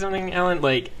just say something, Alan?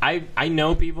 Like, I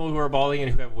know people who are balding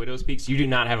and who have widow's peaks. You do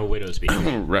not have a widow's peak.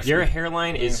 Your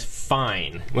hairline is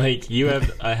fine. Like, you have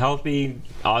a healthy,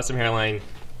 awesome hairline.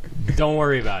 Don't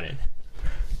worry about it.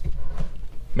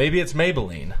 Maybe it's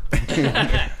Maybelline.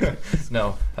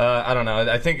 No, I don't know.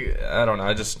 I don't know.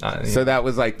 I just. So that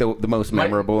was like the most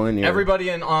memorable in your...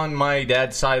 Everybody on my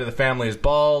dad's side of the family is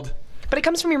bald, But it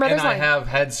comes from your mother's and I line. have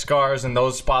head scars, and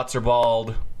those spots are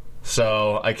bald.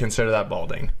 So I consider that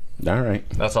balding. All right.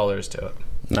 That's all there is to it.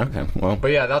 Okay, well...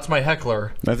 But yeah, that's my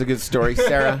heckler. That's a good story.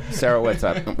 Sarah, what's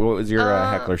up? What was your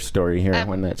heckler story here,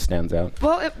 one that stands out?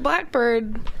 Well, at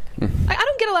Blackbird... I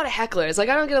don't get a lot of hecklers. Like,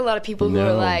 I don't get a lot of people who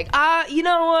No. are like, you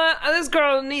know what? This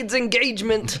girl needs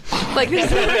engagement. Like,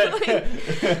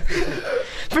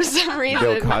 for some reason.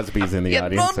 Bill Cosby's in the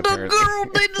audience, Not the apparently. girl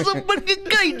needs some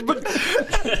engagement.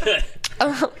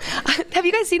 Have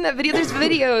you guys seen that video? There's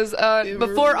videos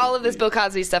before all of this Bill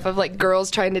Cosby stuff of like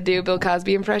girls trying to do Bill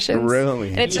Cosby impressions. Really?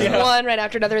 And it's just one right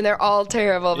after another, and they're all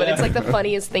terrible. But it's like the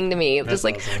funniest thing to me. Just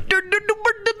like,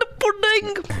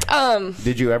 pudding.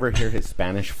 Did you ever hear his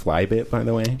Spanish fly bit, by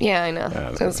the way? Yeah, I know.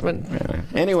 That's what.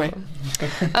 Anyway.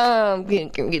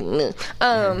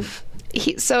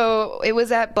 So it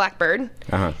was at Blackbird,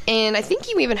 Uh-huh. and I think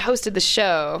you even hosted the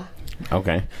show.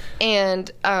 Okay.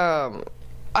 And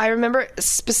I remember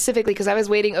specifically because I was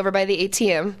waiting over by the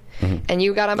ATM, and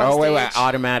you got on my stage. Wait,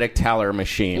 automatic teller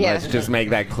machine. Yeah. Let's just make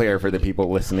that clear for the people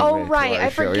listening. Oh, to right. our I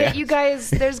show, forget yeah. you guys.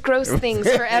 There's gross things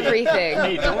for everything.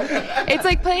 It's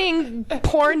like playing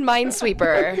porn Minesweeper,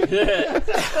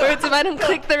 where it's if I don't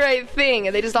click the right thing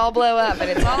and they just all blow up and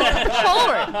it's all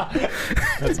porn.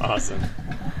 That's awesome.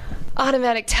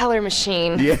 Automatic teller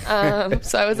machine. Yeah.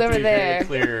 So I was over Be there.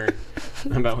 very clear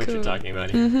about what you're talking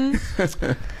about here.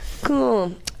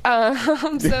 Cool.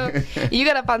 So you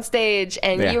got up on stage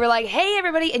and Yeah. you were like, "Hey,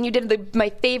 everybody!" And you did my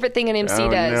favorite thing an MC Oh,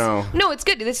 does. no. It's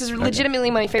good. This is legitimately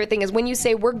my favorite thing is when you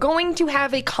say we're going to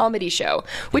have a comedy show,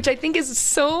 which I think is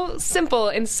so simple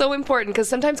and so important because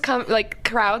sometimes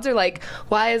crowds are like,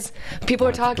 "Why is people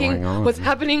are talking? going on?" What's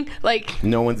happening?" Like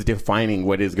No one's defining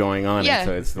what is going on. Yeah. And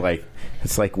so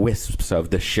it's like wisps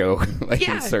of the show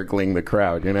Yeah. encircling the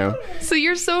crowd, you know? So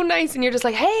you're so nice, and you're just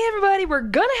like, "Hey, everybody, we're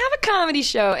gonna have a comedy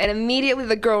show." And immediately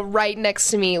the girl right next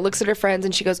to me looks at her friends,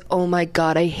 and she goes, "Oh my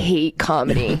god, I hate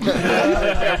comedy."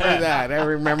 I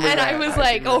remember And that. I was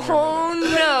like, "Oh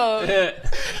no."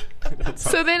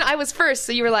 So then I was first.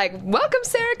 So you were like, "Welcome,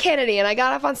 Sarah Kennedy," and I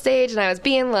got up on stage, and I was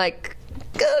being like,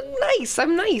 nice.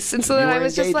 I'm nice. And so then You I were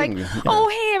was just like, engaging. Yeah. "Oh,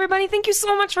 hey, everybody. Thank you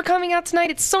so much for coming out tonight.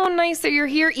 It's so nice that you're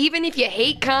here, even if you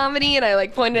hate comedy." And I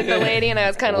like pointed at the lady and I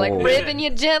was kind of like Oh. ribbing you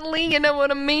gently. You know what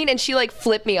I mean? And she like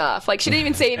flipped me off. Like she didn't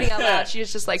even say anything out loud. She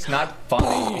was just like, Not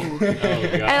funny.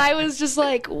 and I was just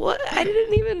like, what? I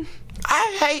didn't even.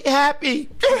 I hate happy.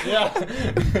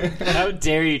 How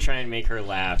dare you try and make her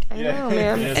laugh? I know,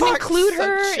 man. Yes. And include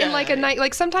her in like a night.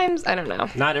 Like sometimes, I don't know.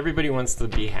 Not everybody wants to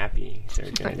be happy,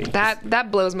 Sarah Kennedy.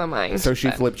 That blows my mind. So she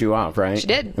But- flipped you off, right? She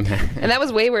did, and that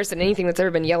was way worse than anything that's ever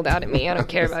been yelled out at me. I don't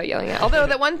care about yelling at. Although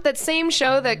that same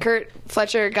show that Kurt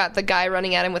Fletcher got the guy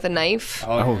running at him with a knife.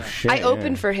 Oh, shit. I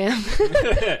opened for him,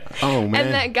 Oh, man.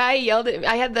 and that guy yelled at me.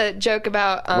 I had the joke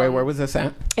about. Wait, where was this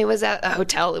at? It was at a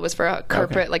hotel. It was for a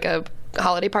corporate, like a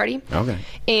holiday party. Okay.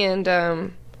 And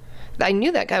I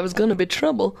knew that guy was going to be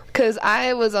trouble because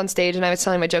I was on stage and I was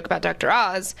telling my joke about Dr.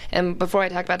 Oz. And before I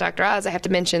talk about Dr. Oz, I have to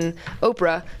mention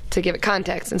Oprah to give it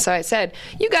context. And so I said,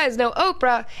 "You guys know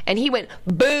Oprah?" And he went,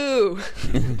 "Boo."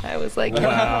 I was like,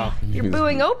 Wow. You're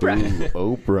booing Oprah.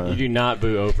 Boo Oprah. You do not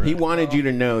boo Oprah. He wanted you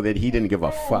to know that he didn't give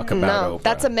a fuck about No, Oprah.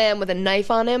 that's a man with a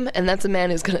knife on him, and that's a man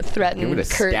who's going to He threaten would've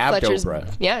Kurt stabbed Fletcher's.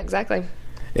 Oprah. Yeah, exactly.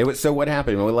 It was. So what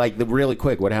happened? Like really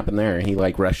quick, what happened there? He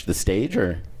like rushed the stage,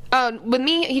 or? With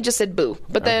me, he just said boo.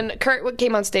 But then Kurt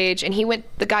came on stage, and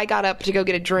the guy got up to go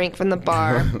get a drink from the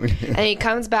bar. And he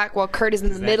comes back while Kurt is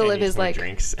in the middle of his, like...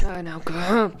 drinks. Oh, no.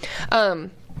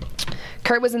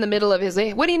 Kurt was in the middle of his,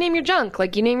 what do you name your junk?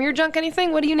 Like, you name your junk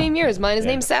anything? What do you name yours? Mine is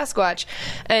named Sasquatch.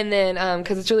 And then,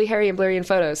 because it's really hairy and blurry in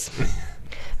photos.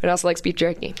 But also likes beef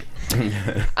jerky.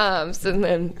 So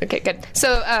then, okay, good.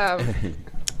 So,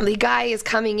 the guy is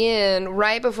coming in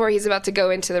right before he's about to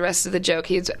go into the rest of the joke.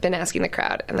 He's been asking the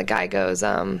crowd, and the guy goes,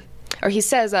 or he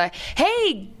says,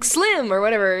 "Hey, Slim," or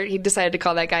whatever he decided to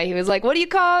call that guy. He was like, "What do you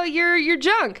call your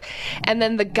junk?" And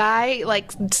then the guy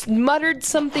like muttered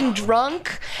something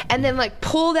drunk, and then like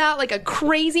pulled out like a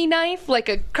crazy knife, like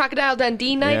a Crocodile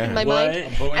Dundee knife in my mind,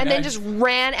 and then just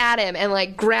ran at him and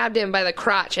like grabbed him by the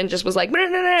crotch and just was like, "Nah,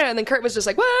 nah, nah," and then Kurt was just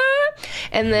like, "What?"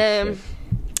 And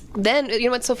then, you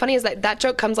know what's so funny is that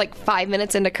joke comes like 5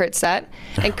 minutes into Kurt's set,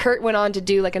 and Kurt went on to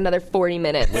do like another 40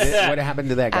 minutes. What happened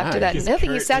to that guy? After that,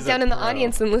 nothing. He sat down in the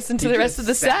audience and listened to the rest of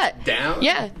the set. Down?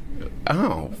 Yeah.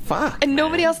 Oh, fuck. And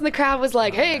nobody else in the crowd was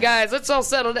like, "Hey guys, let's all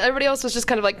settle." Everybody else was just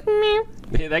kind of like, "Meow."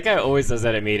 Yeah, that guy always does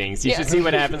that at meetings. You should see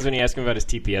what happens when you ask him about his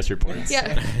TPS reports.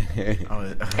 Yeah.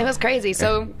 It was crazy.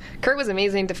 So Kurt was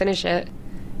amazing to finish it.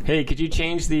 Hey, could you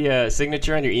change the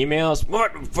signature on your emails?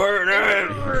 What?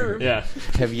 Yeah.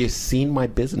 Have you seen my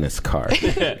business card?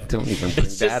 Don't even bring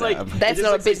that like, up. That's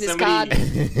not a business card.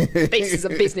 This is a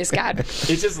business card.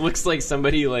 It just looks like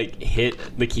somebody like hit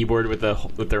the keyboard with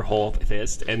their whole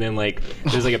fist, and then like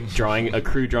there's like a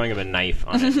crude drawing of a knife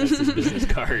on it. That's his business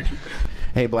card.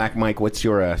 Hey, Black Mike, what's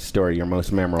your story, your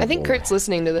most memorable? I think Kurt's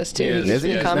listening to this too. Is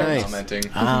he? Nice. Commenting.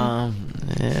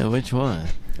 Yeah, which one?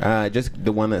 Just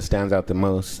the one that stands out the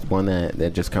most, one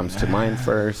that just comes to mind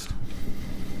first.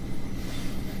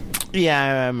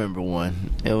 Yeah, I remember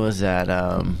one. It was at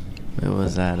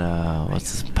what's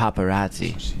this,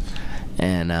 Paparazzi,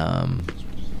 and I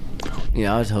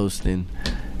was hosting,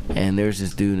 and there's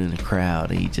this dude in the crowd.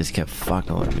 He just kept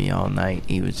fucking with me all night.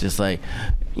 He was just like,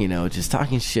 just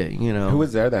talking shit. Who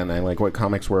was there that night? Like, what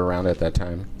comics were around at that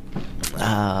time?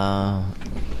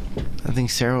 I think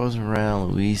Sarah was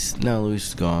around. Luis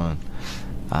was gone.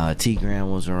 T.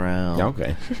 Graham was around.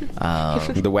 Okay.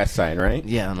 The West Side, right?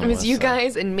 Yeah, on the It was West you Side.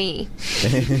 guys and me.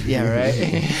 Yeah,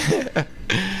 right.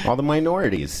 All the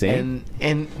minorities, see?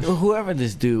 And whoever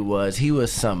this dude was, he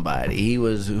was somebody. He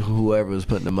was whoever was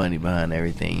putting the money behind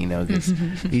everything, because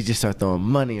he just started throwing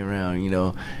money around,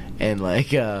 and I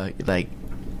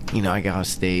got on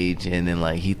stage, and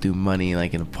then he threw money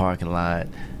in the parking lot,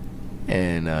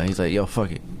 and he's like, "Yo,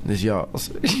 fuck it, this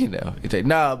y'all's," He's like,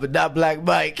 "Nah, but not Black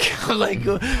Mike." I'm like,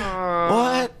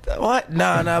 what?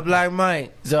 Nah, not Black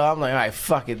Mike. So I'm like, all right,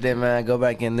 fuck it then, man. I go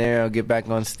back in there. I'll get back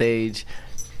on stage.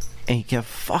 And he kept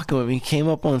fucking with me. He came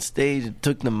up on stage and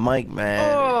took the mic, man.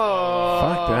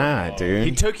 Fuck that, dude.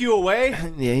 He took you away?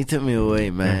 Yeah, he took me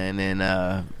away, man.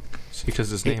 And because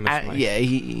his name is Mike. yeah,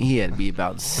 he had to be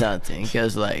about something.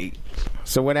 Because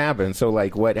So what happened? So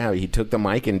what happened? He took the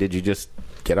mic, and did you just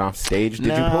get off stage?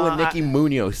 Did you pull a Nicky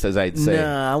Munoz, as I'd say?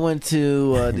 Nah, I went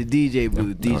to the DJ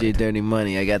booth, DJ Dirty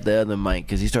Money. I got the other mic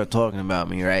because he started talking about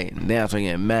me, right? And then I started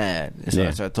getting mad. So I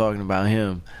started talking about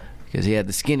him because he had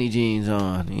the skinny jeans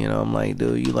on. I'm like,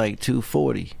 dude, you like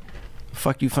 240.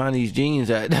 Fuck you find these jeans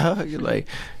at, dog? You're like,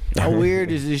 how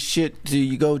weird is this shit to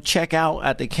you go check out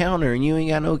at the counter and you ain't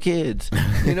got no kids?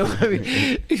 These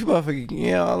motherfuckers,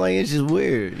 it's just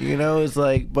weird. It's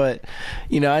like, but,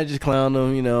 I just clowned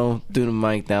him, threw the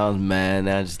mic down, I was mad, and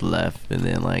I just left. And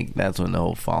then, that's when the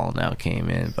whole falling out came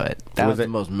in. But that was the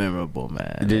most memorable,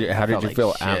 man. How did you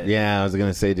feel? Yeah, I was going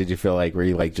to say, did you feel were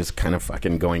you just kind of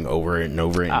fucking going over it and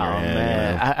over it in your head?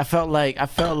 Man. I felt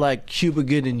like Cuba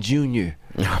Gooding Jr.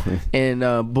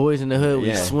 and Boys in the Hood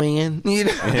was swinging,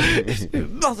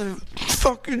 motherfucker,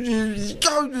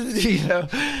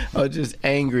 I was just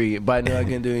angry, but I knew I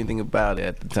couldn't do anything about it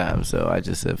at the time, so I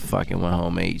just said fucking went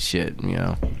home, ate shit,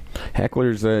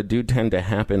 Hecklers do tend to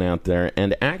happen out there,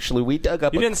 and actually we dug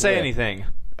up. You didn't say anything.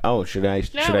 Oh, should I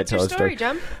tell a story?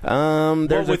 Jim?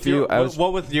 There's a few.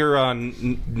 What with your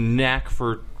knack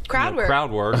for crowd work?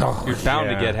 You're bound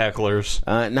to get hecklers.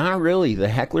 Not really. The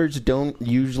hecklers don't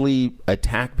usually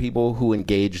attack people who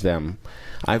engage them.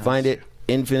 I find it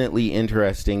infinitely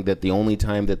interesting that the only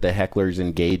time that the hecklers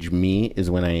engage me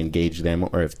is when I engage them,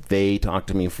 or if they talk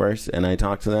to me first and I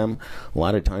talk to them. A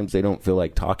lot of times they don't feel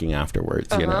like talking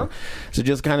afterwards, you know. So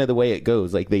just kind of the way it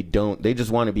goes. Like they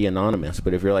just want to be anonymous.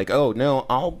 But if you're like, oh no,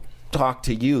 I'll talk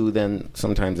to you, then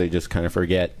sometimes they just kind of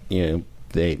forget, you know.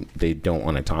 They don't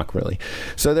want to talk really.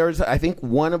 So there's, I think,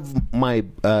 one of my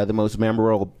the most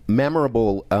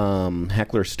memorable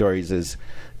heckler stories is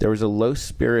there was a low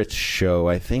spirits show.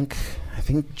 I think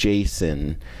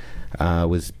Jason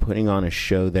was putting on a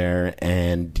show there,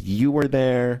 and you were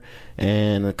there,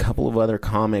 and a couple of other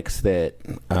comics that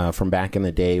from back in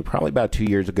the day, probably about 3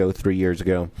 years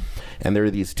ago, and there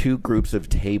were these two groups of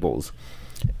tables.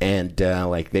 And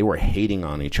like they were hating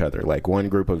on each other. Like one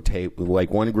group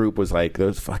was like,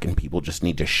 those fucking people just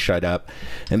need to shut up,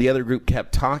 and the other group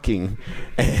kept talking.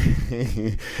 And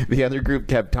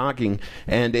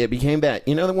it became that,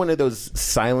 you know, one of those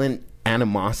silent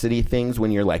animosity things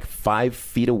when you're like 5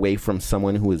 feet away from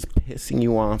someone who is pissing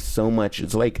you off so much.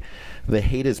 It's like the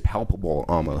hate is palpable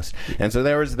almost. And so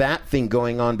there was that thing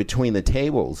going on between the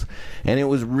tables, and it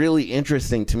was really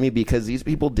interesting to me because these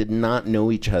people did not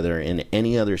know each other in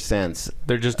any other sense.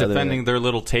 They're just defending their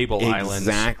little table islands.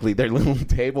 Exactly, their little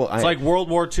table islands. It's like World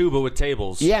War II, but with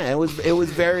tables. Yeah, it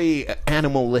was very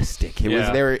animalistic. It was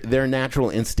their natural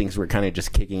instincts were kind of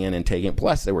just kicking in and taking.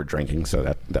 Plus, they were drinking, so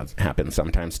that happens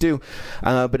sometimes too.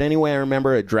 But anyway, I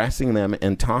remember addressing them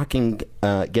and talking,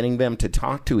 getting them to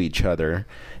talk to each other,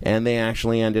 and they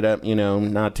actually ended up, you know,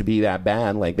 not to be that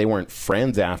bad. Like they weren't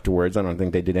friends afterwards. I don't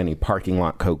think they did any parking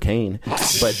lot cocaine,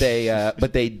 but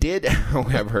they did,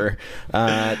 however,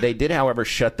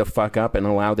 shut the fuck up and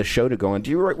allow the show to go on.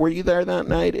 Were you there that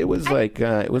night? It was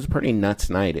it was a pretty nuts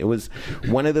night. It was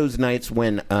one of those nights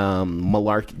when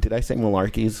malarkey. Did I say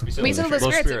malarkeys? We said low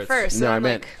spirits at first. No, I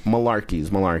meant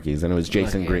malarkeys, and it was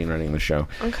Jason Green running the show.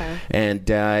 Okay. And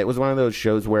it was one of those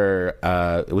shows where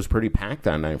it was pretty packed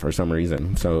that night for some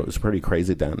reason. So it was pretty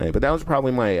crazy that night. But that was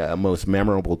probably my most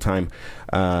memorable time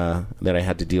that I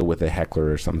had to deal with a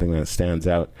heckler or something that stands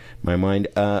out in my mind.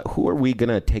 Who are we going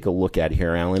to take a look at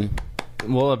here, Alan?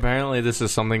 Well, apparently this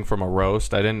is something from a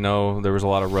roast. I didn't know there was a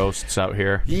lot of roasts out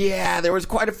here. Yeah, there was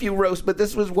quite a few roasts, but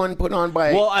this was one put on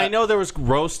by... Well, I know there was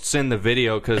roasts in the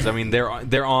video because, I mean,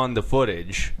 they're on the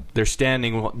footage. They're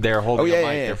standing there holding a mic.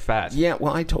 They're fat. Yeah,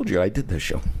 well, I told you I did this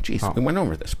show. Jeez, we went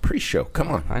over this pre-show. Come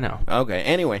on. I know. Okay,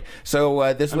 anyway, so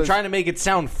I'm trying to make it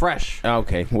sound fresh.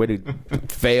 Okay, way to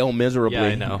fail miserably. Yeah,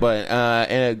 I know.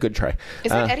 But good try.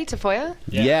 Is it Eddie Tafoya?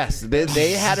 Yeah. Yes,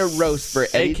 they had a roast for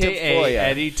Eddie AKA Tafoya.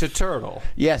 Eddie Turtle.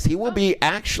 Yes, he will be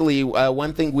actually.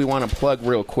 One thing we want to plug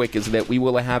real quick is that we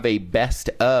will have a best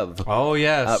of. Oh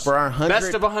yes, for our 100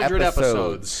 best of 100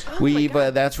 episodes.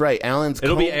 That's right. Alan's.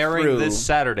 It'll be airing this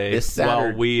Saturday.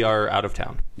 While we are out of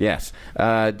town. Yes. Where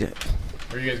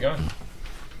are you guys going?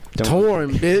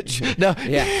 Torn, bitch. No.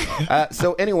 Yeah.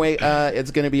 So anyway,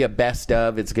 it's going to be a best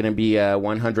of. It's going to be a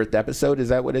 100th episode. Is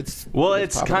that what it's? Well,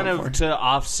 it's kind of to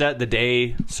offset the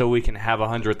day so we can have a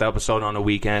 100th episode on a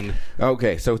weekend.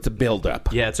 Okay, so it's a build up.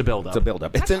 Yeah, it's a build up. It's a build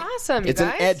up. That's awesome. It's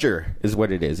an edger, is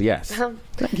what it is. Yes.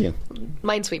 Thank you.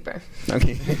 Minesweeper.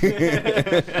 Okay.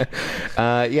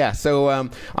 Yeah. So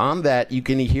on that, you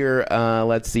can hear.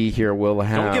 Let's see here. We'll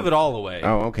have. Don't give it all away.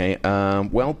 Oh, okay.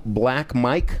 Well, Black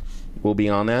Mike will be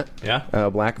on that. Yeah.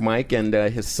 Black Mike and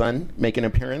his son make an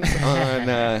appearance on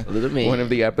one of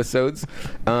the episodes.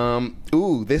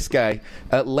 This guy.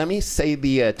 Let me say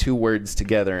the two words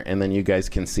together, and then you guys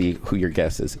can see who your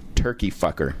guess is. Turkey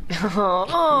fucker.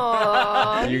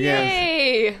 Oh,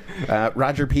 yay!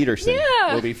 Roger Peterson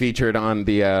will be featured on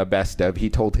the best of.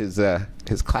 He told his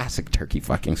classic turkey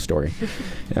fucking story,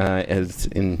 as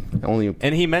in only.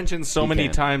 And he mentions so many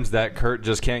times that Kurt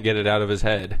just can't get it out of his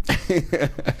head.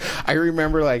 I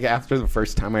remember, like, after the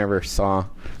first time I ever saw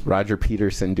Roger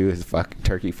Peterson do his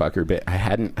turkey fucker bit,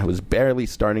 I was barely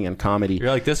starting in comedy. You're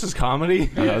like, this is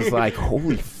comedy? I was like,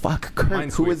 holy fuck,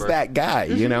 Kurt, who is that guy,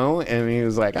 you know? And he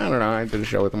was like, I don't know, I did a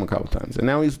show with him a couple times. And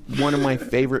now he's one of my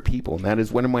favorite people. And that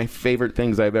is one of my favorite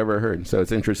things I've ever heard. So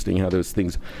it's interesting how those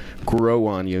things grow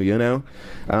on you, you know?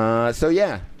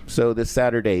 So this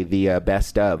Saturday, the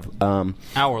best of.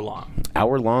 Hour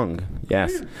long,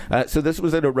 yes. So this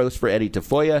was at a roast for Eddie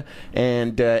Tafoya,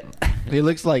 and it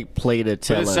looks like Play-Doh. It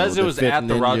says it was at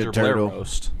the Roger Blair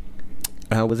roast.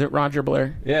 Was it Roger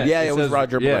Blair? Yeah, it was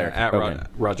Roger Blair. At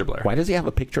Roger Blair. Why does he have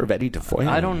a picture of Eddie Tafoya?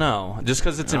 I don't know. Just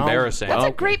because it's embarrassing. That's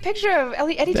a great picture of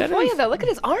Eddie Tafoya, though. Look at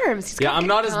his arms. Yeah, I'm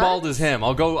not as bald as him.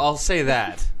 I'll say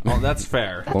that. Well, that's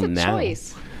fair. That's a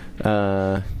choice.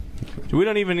 We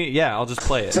don't even need... Yeah, I'll just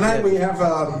play it. Tonight we have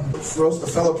roast a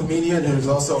fellow comedian who's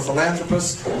also a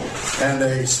philanthropist and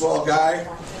a swell guy.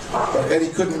 but Eddie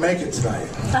couldn't make it tonight.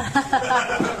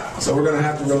 So we're going to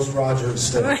have to roast Roger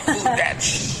instead. Give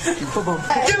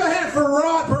a hand for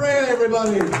Rod Parade,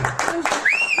 everybody.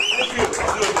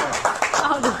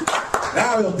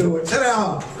 Now he'll do it. Sit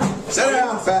down. Sit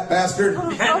down, fat bastard.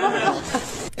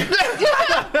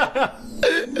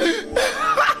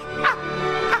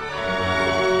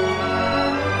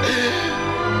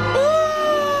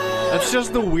 That's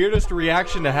just the weirdest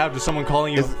reaction to have to someone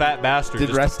calling you a fat bastard. Did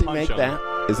just Rusty punch make him. that?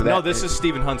 Is that? No, this is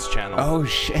Stephen Hunt's channel. Oh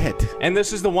shit! And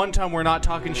this is the one time we're not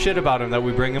talking shit about him that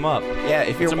we bring him up. Yeah,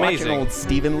 if you're watching old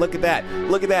Steven, look at that.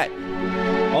 Look at that.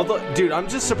 Although, dude, I'm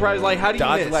just surprised. Like, how do you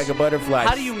Dodge miss? like a butterfly.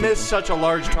 How do you miss such a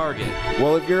large target?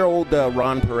 Well, if you're old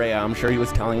Ron Perea, I'm sure he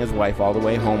was telling his wife all the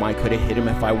way home, I could have hit him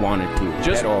if I wanted to.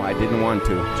 Just- At all, I didn't want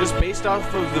to. Just based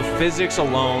off of the physics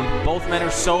alone, both men are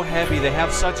so heavy, they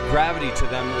have such gravity to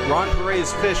them. Ron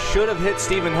Perea's fist should have hit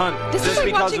Stephen Hunt. This just is like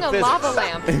because watching of a physics. lava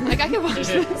lamp. Like, I could watch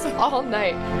this all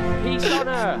night. He's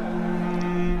gonna...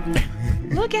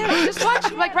 Look at him. Just watch.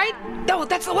 Like, right? No,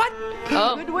 that's the one.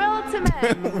 Oh. Goodwill to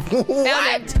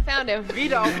men. Found him.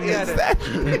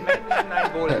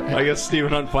 I guess Stephen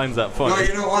Hunt finds that funny. No,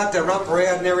 you know what? Ron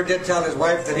Perea never did tell his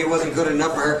wife that he wasn't good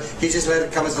enough for her. He just let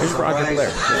it come as a surprise.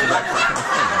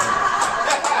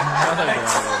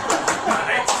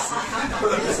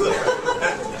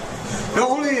 No,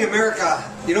 only in America.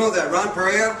 You know that Ron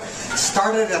Perea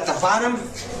started at the bottom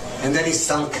and then he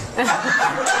sunk.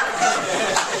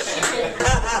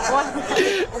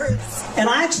 And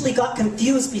I actually got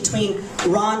confused between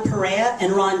Ron Perea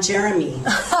and Ron Jeremy.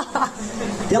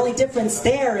 The only difference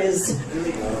there is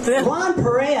Ron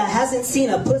Perea hasn't seen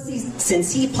a pussy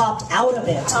since he popped out of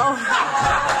it.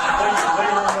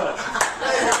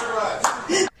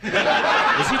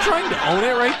 Was he trying to own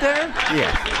it right there?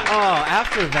 Yeah. Oh,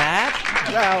 after that?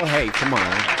 Well, hey, come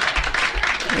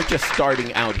on. We're just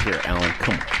starting out here, Alan.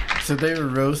 Come on. So they were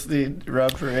roasting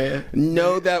Rob Perea?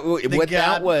 No, what that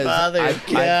was.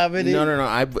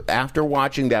 No. After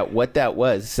watching that, what that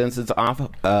was, since it's off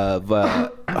of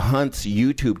Hunt's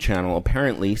YouTube channel,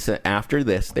 apparently, so after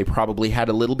this, they probably had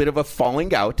a little bit of a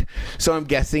falling out. So I'm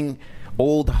guessing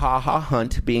old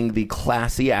Hunt, being the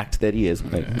classy act that he is,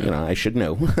 I should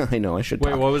know. I know I should.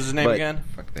 Wait, what was his name again?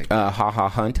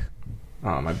 Hunt.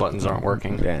 Oh, my buttons aren't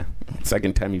working. Yeah.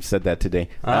 Second time you've said that today.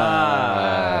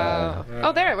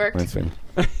 Oh, there it worked. That's fine.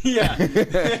 Yeah.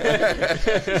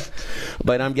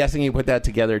 But I'm guessing you put that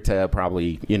together to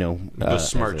probably,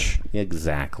 besmirch.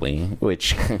 Exactly.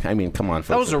 Which, I mean, come on, folks.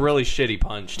 That was a really shitty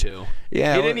punch, too.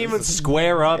 Yeah. He didn't even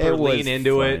square up or lean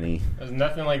into it. There's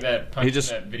nothing like that punch from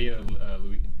that video.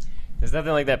 There's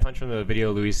nothing like that punch from the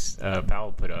video Luis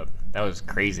Powell put up. That was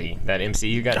crazy. That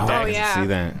MCU got attacked. Oh, yeah. See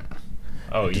that.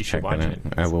 Oh, you should watch it.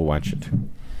 I will watch it.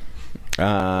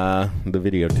 The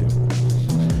video too.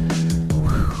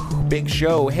 Big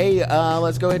show. Hey,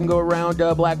 let's go ahead and go around.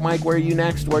 Black Mike, where are you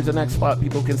next? Where's the next spot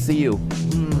people can see you?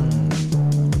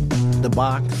 The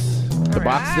box. The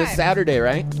box this Saturday,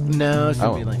 right? No, it's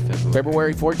going to be like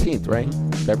February 14th, right?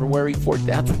 February 4th.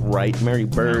 That's right. Mary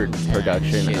Bird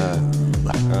production.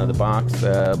 The box.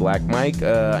 Black Mike.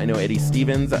 I know Eddie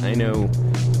Stevens. I know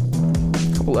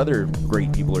couple other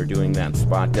great people are doing that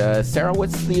spot. Sarah,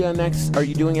 what's the next? Are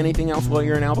you doing anything else while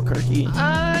you're in Albuquerque? No,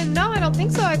 I don't think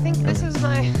so. I think this is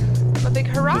my big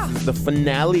hurrah. This is the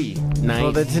finale night.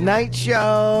 For the Tonight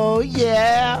Show,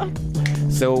 yeah.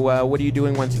 So, what are you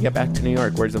doing once you get back to New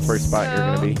York? Where's the first spot you're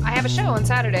going to be? I have a show on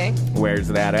Saturday. Where's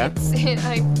that at?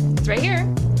 It's right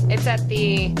here. It's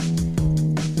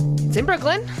in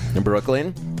Brooklyn. In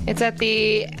Brooklyn? It's at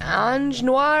the Ange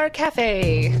Noir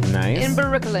Cafe. Nice. In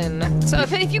Brooklyn. So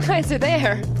if any of you guys are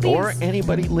there, please. Or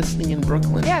anybody listening in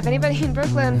Brooklyn. Yeah, if anybody in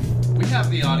Brooklyn. We have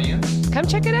the audience. Come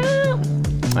check it out.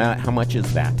 How much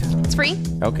is that? It's free.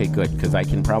 Okay, good, because I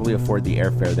can probably afford the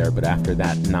airfare there, but after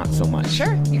that, not so much.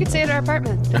 Sure, you can stay at our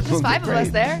apartment. There's just 5 of us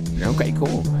there. Okay,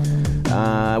 cool.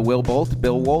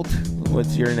 Bill Wolt,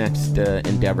 what's your next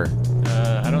endeavor?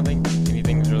 I don't think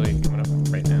anything's really coming up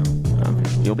right now.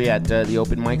 You'll be at the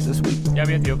open mics this week? Yeah, I'll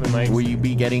be at the open mics. Will you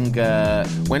be getting...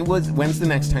 when's the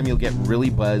next time you'll get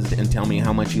really buzzed and tell me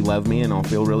how much you love me and I'll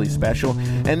feel really special?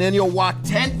 And then you'll walk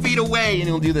 10 feet away and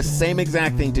you'll do the same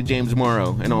exact thing to James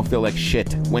Morrow and I'll feel like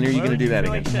shit. When are you going to do that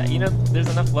again? Like there's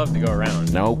enough love to go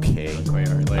around. Okay.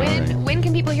 When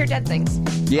can people hear Dead Things?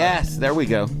 Yes, there we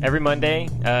go. Every Monday,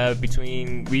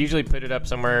 we usually put it up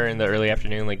somewhere in the early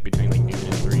afternoon, like between noon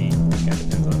and 3. Kind of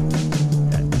depends on that.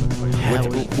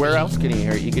 Where else can you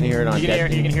hear it? You can hear it on You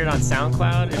can hear it on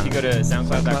SoundCloud. If you go to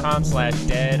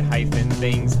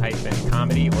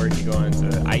soundcloud.com/dead-things-comedy, or if you go onto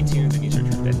iTunes and you search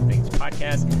for Dead Things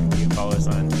Podcast, you can follow us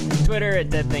on Twitter at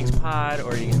Dead Things Pod,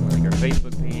 or you can like our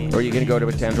Facebook page. Or you can go to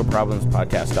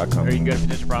potentialproblemspodcast.com. Or you can go to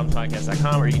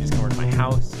potentialproblemspodcast.com, or you can just come over to my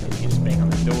house and you can just bang on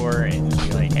the door and just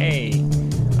be like, hey.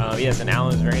 Yes, and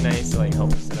Alan was very nice to like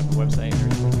help us set up a website or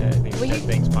anything like that. Maybe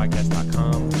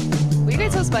deadthingspodcast.com. Will you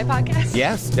guys host my podcast?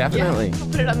 Yes, definitely. Yeah, I'll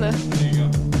put it on the... There you go.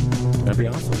 That'd be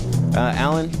awesome.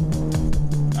 Alan?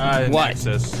 What?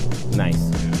 Nexus. Nice.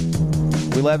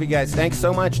 We love you guys. Thanks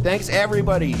so much. Thanks,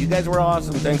 everybody. You guys were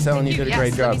awesome. Thanks, Ellen. You did a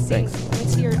great job. Let me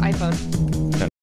see your iPhone.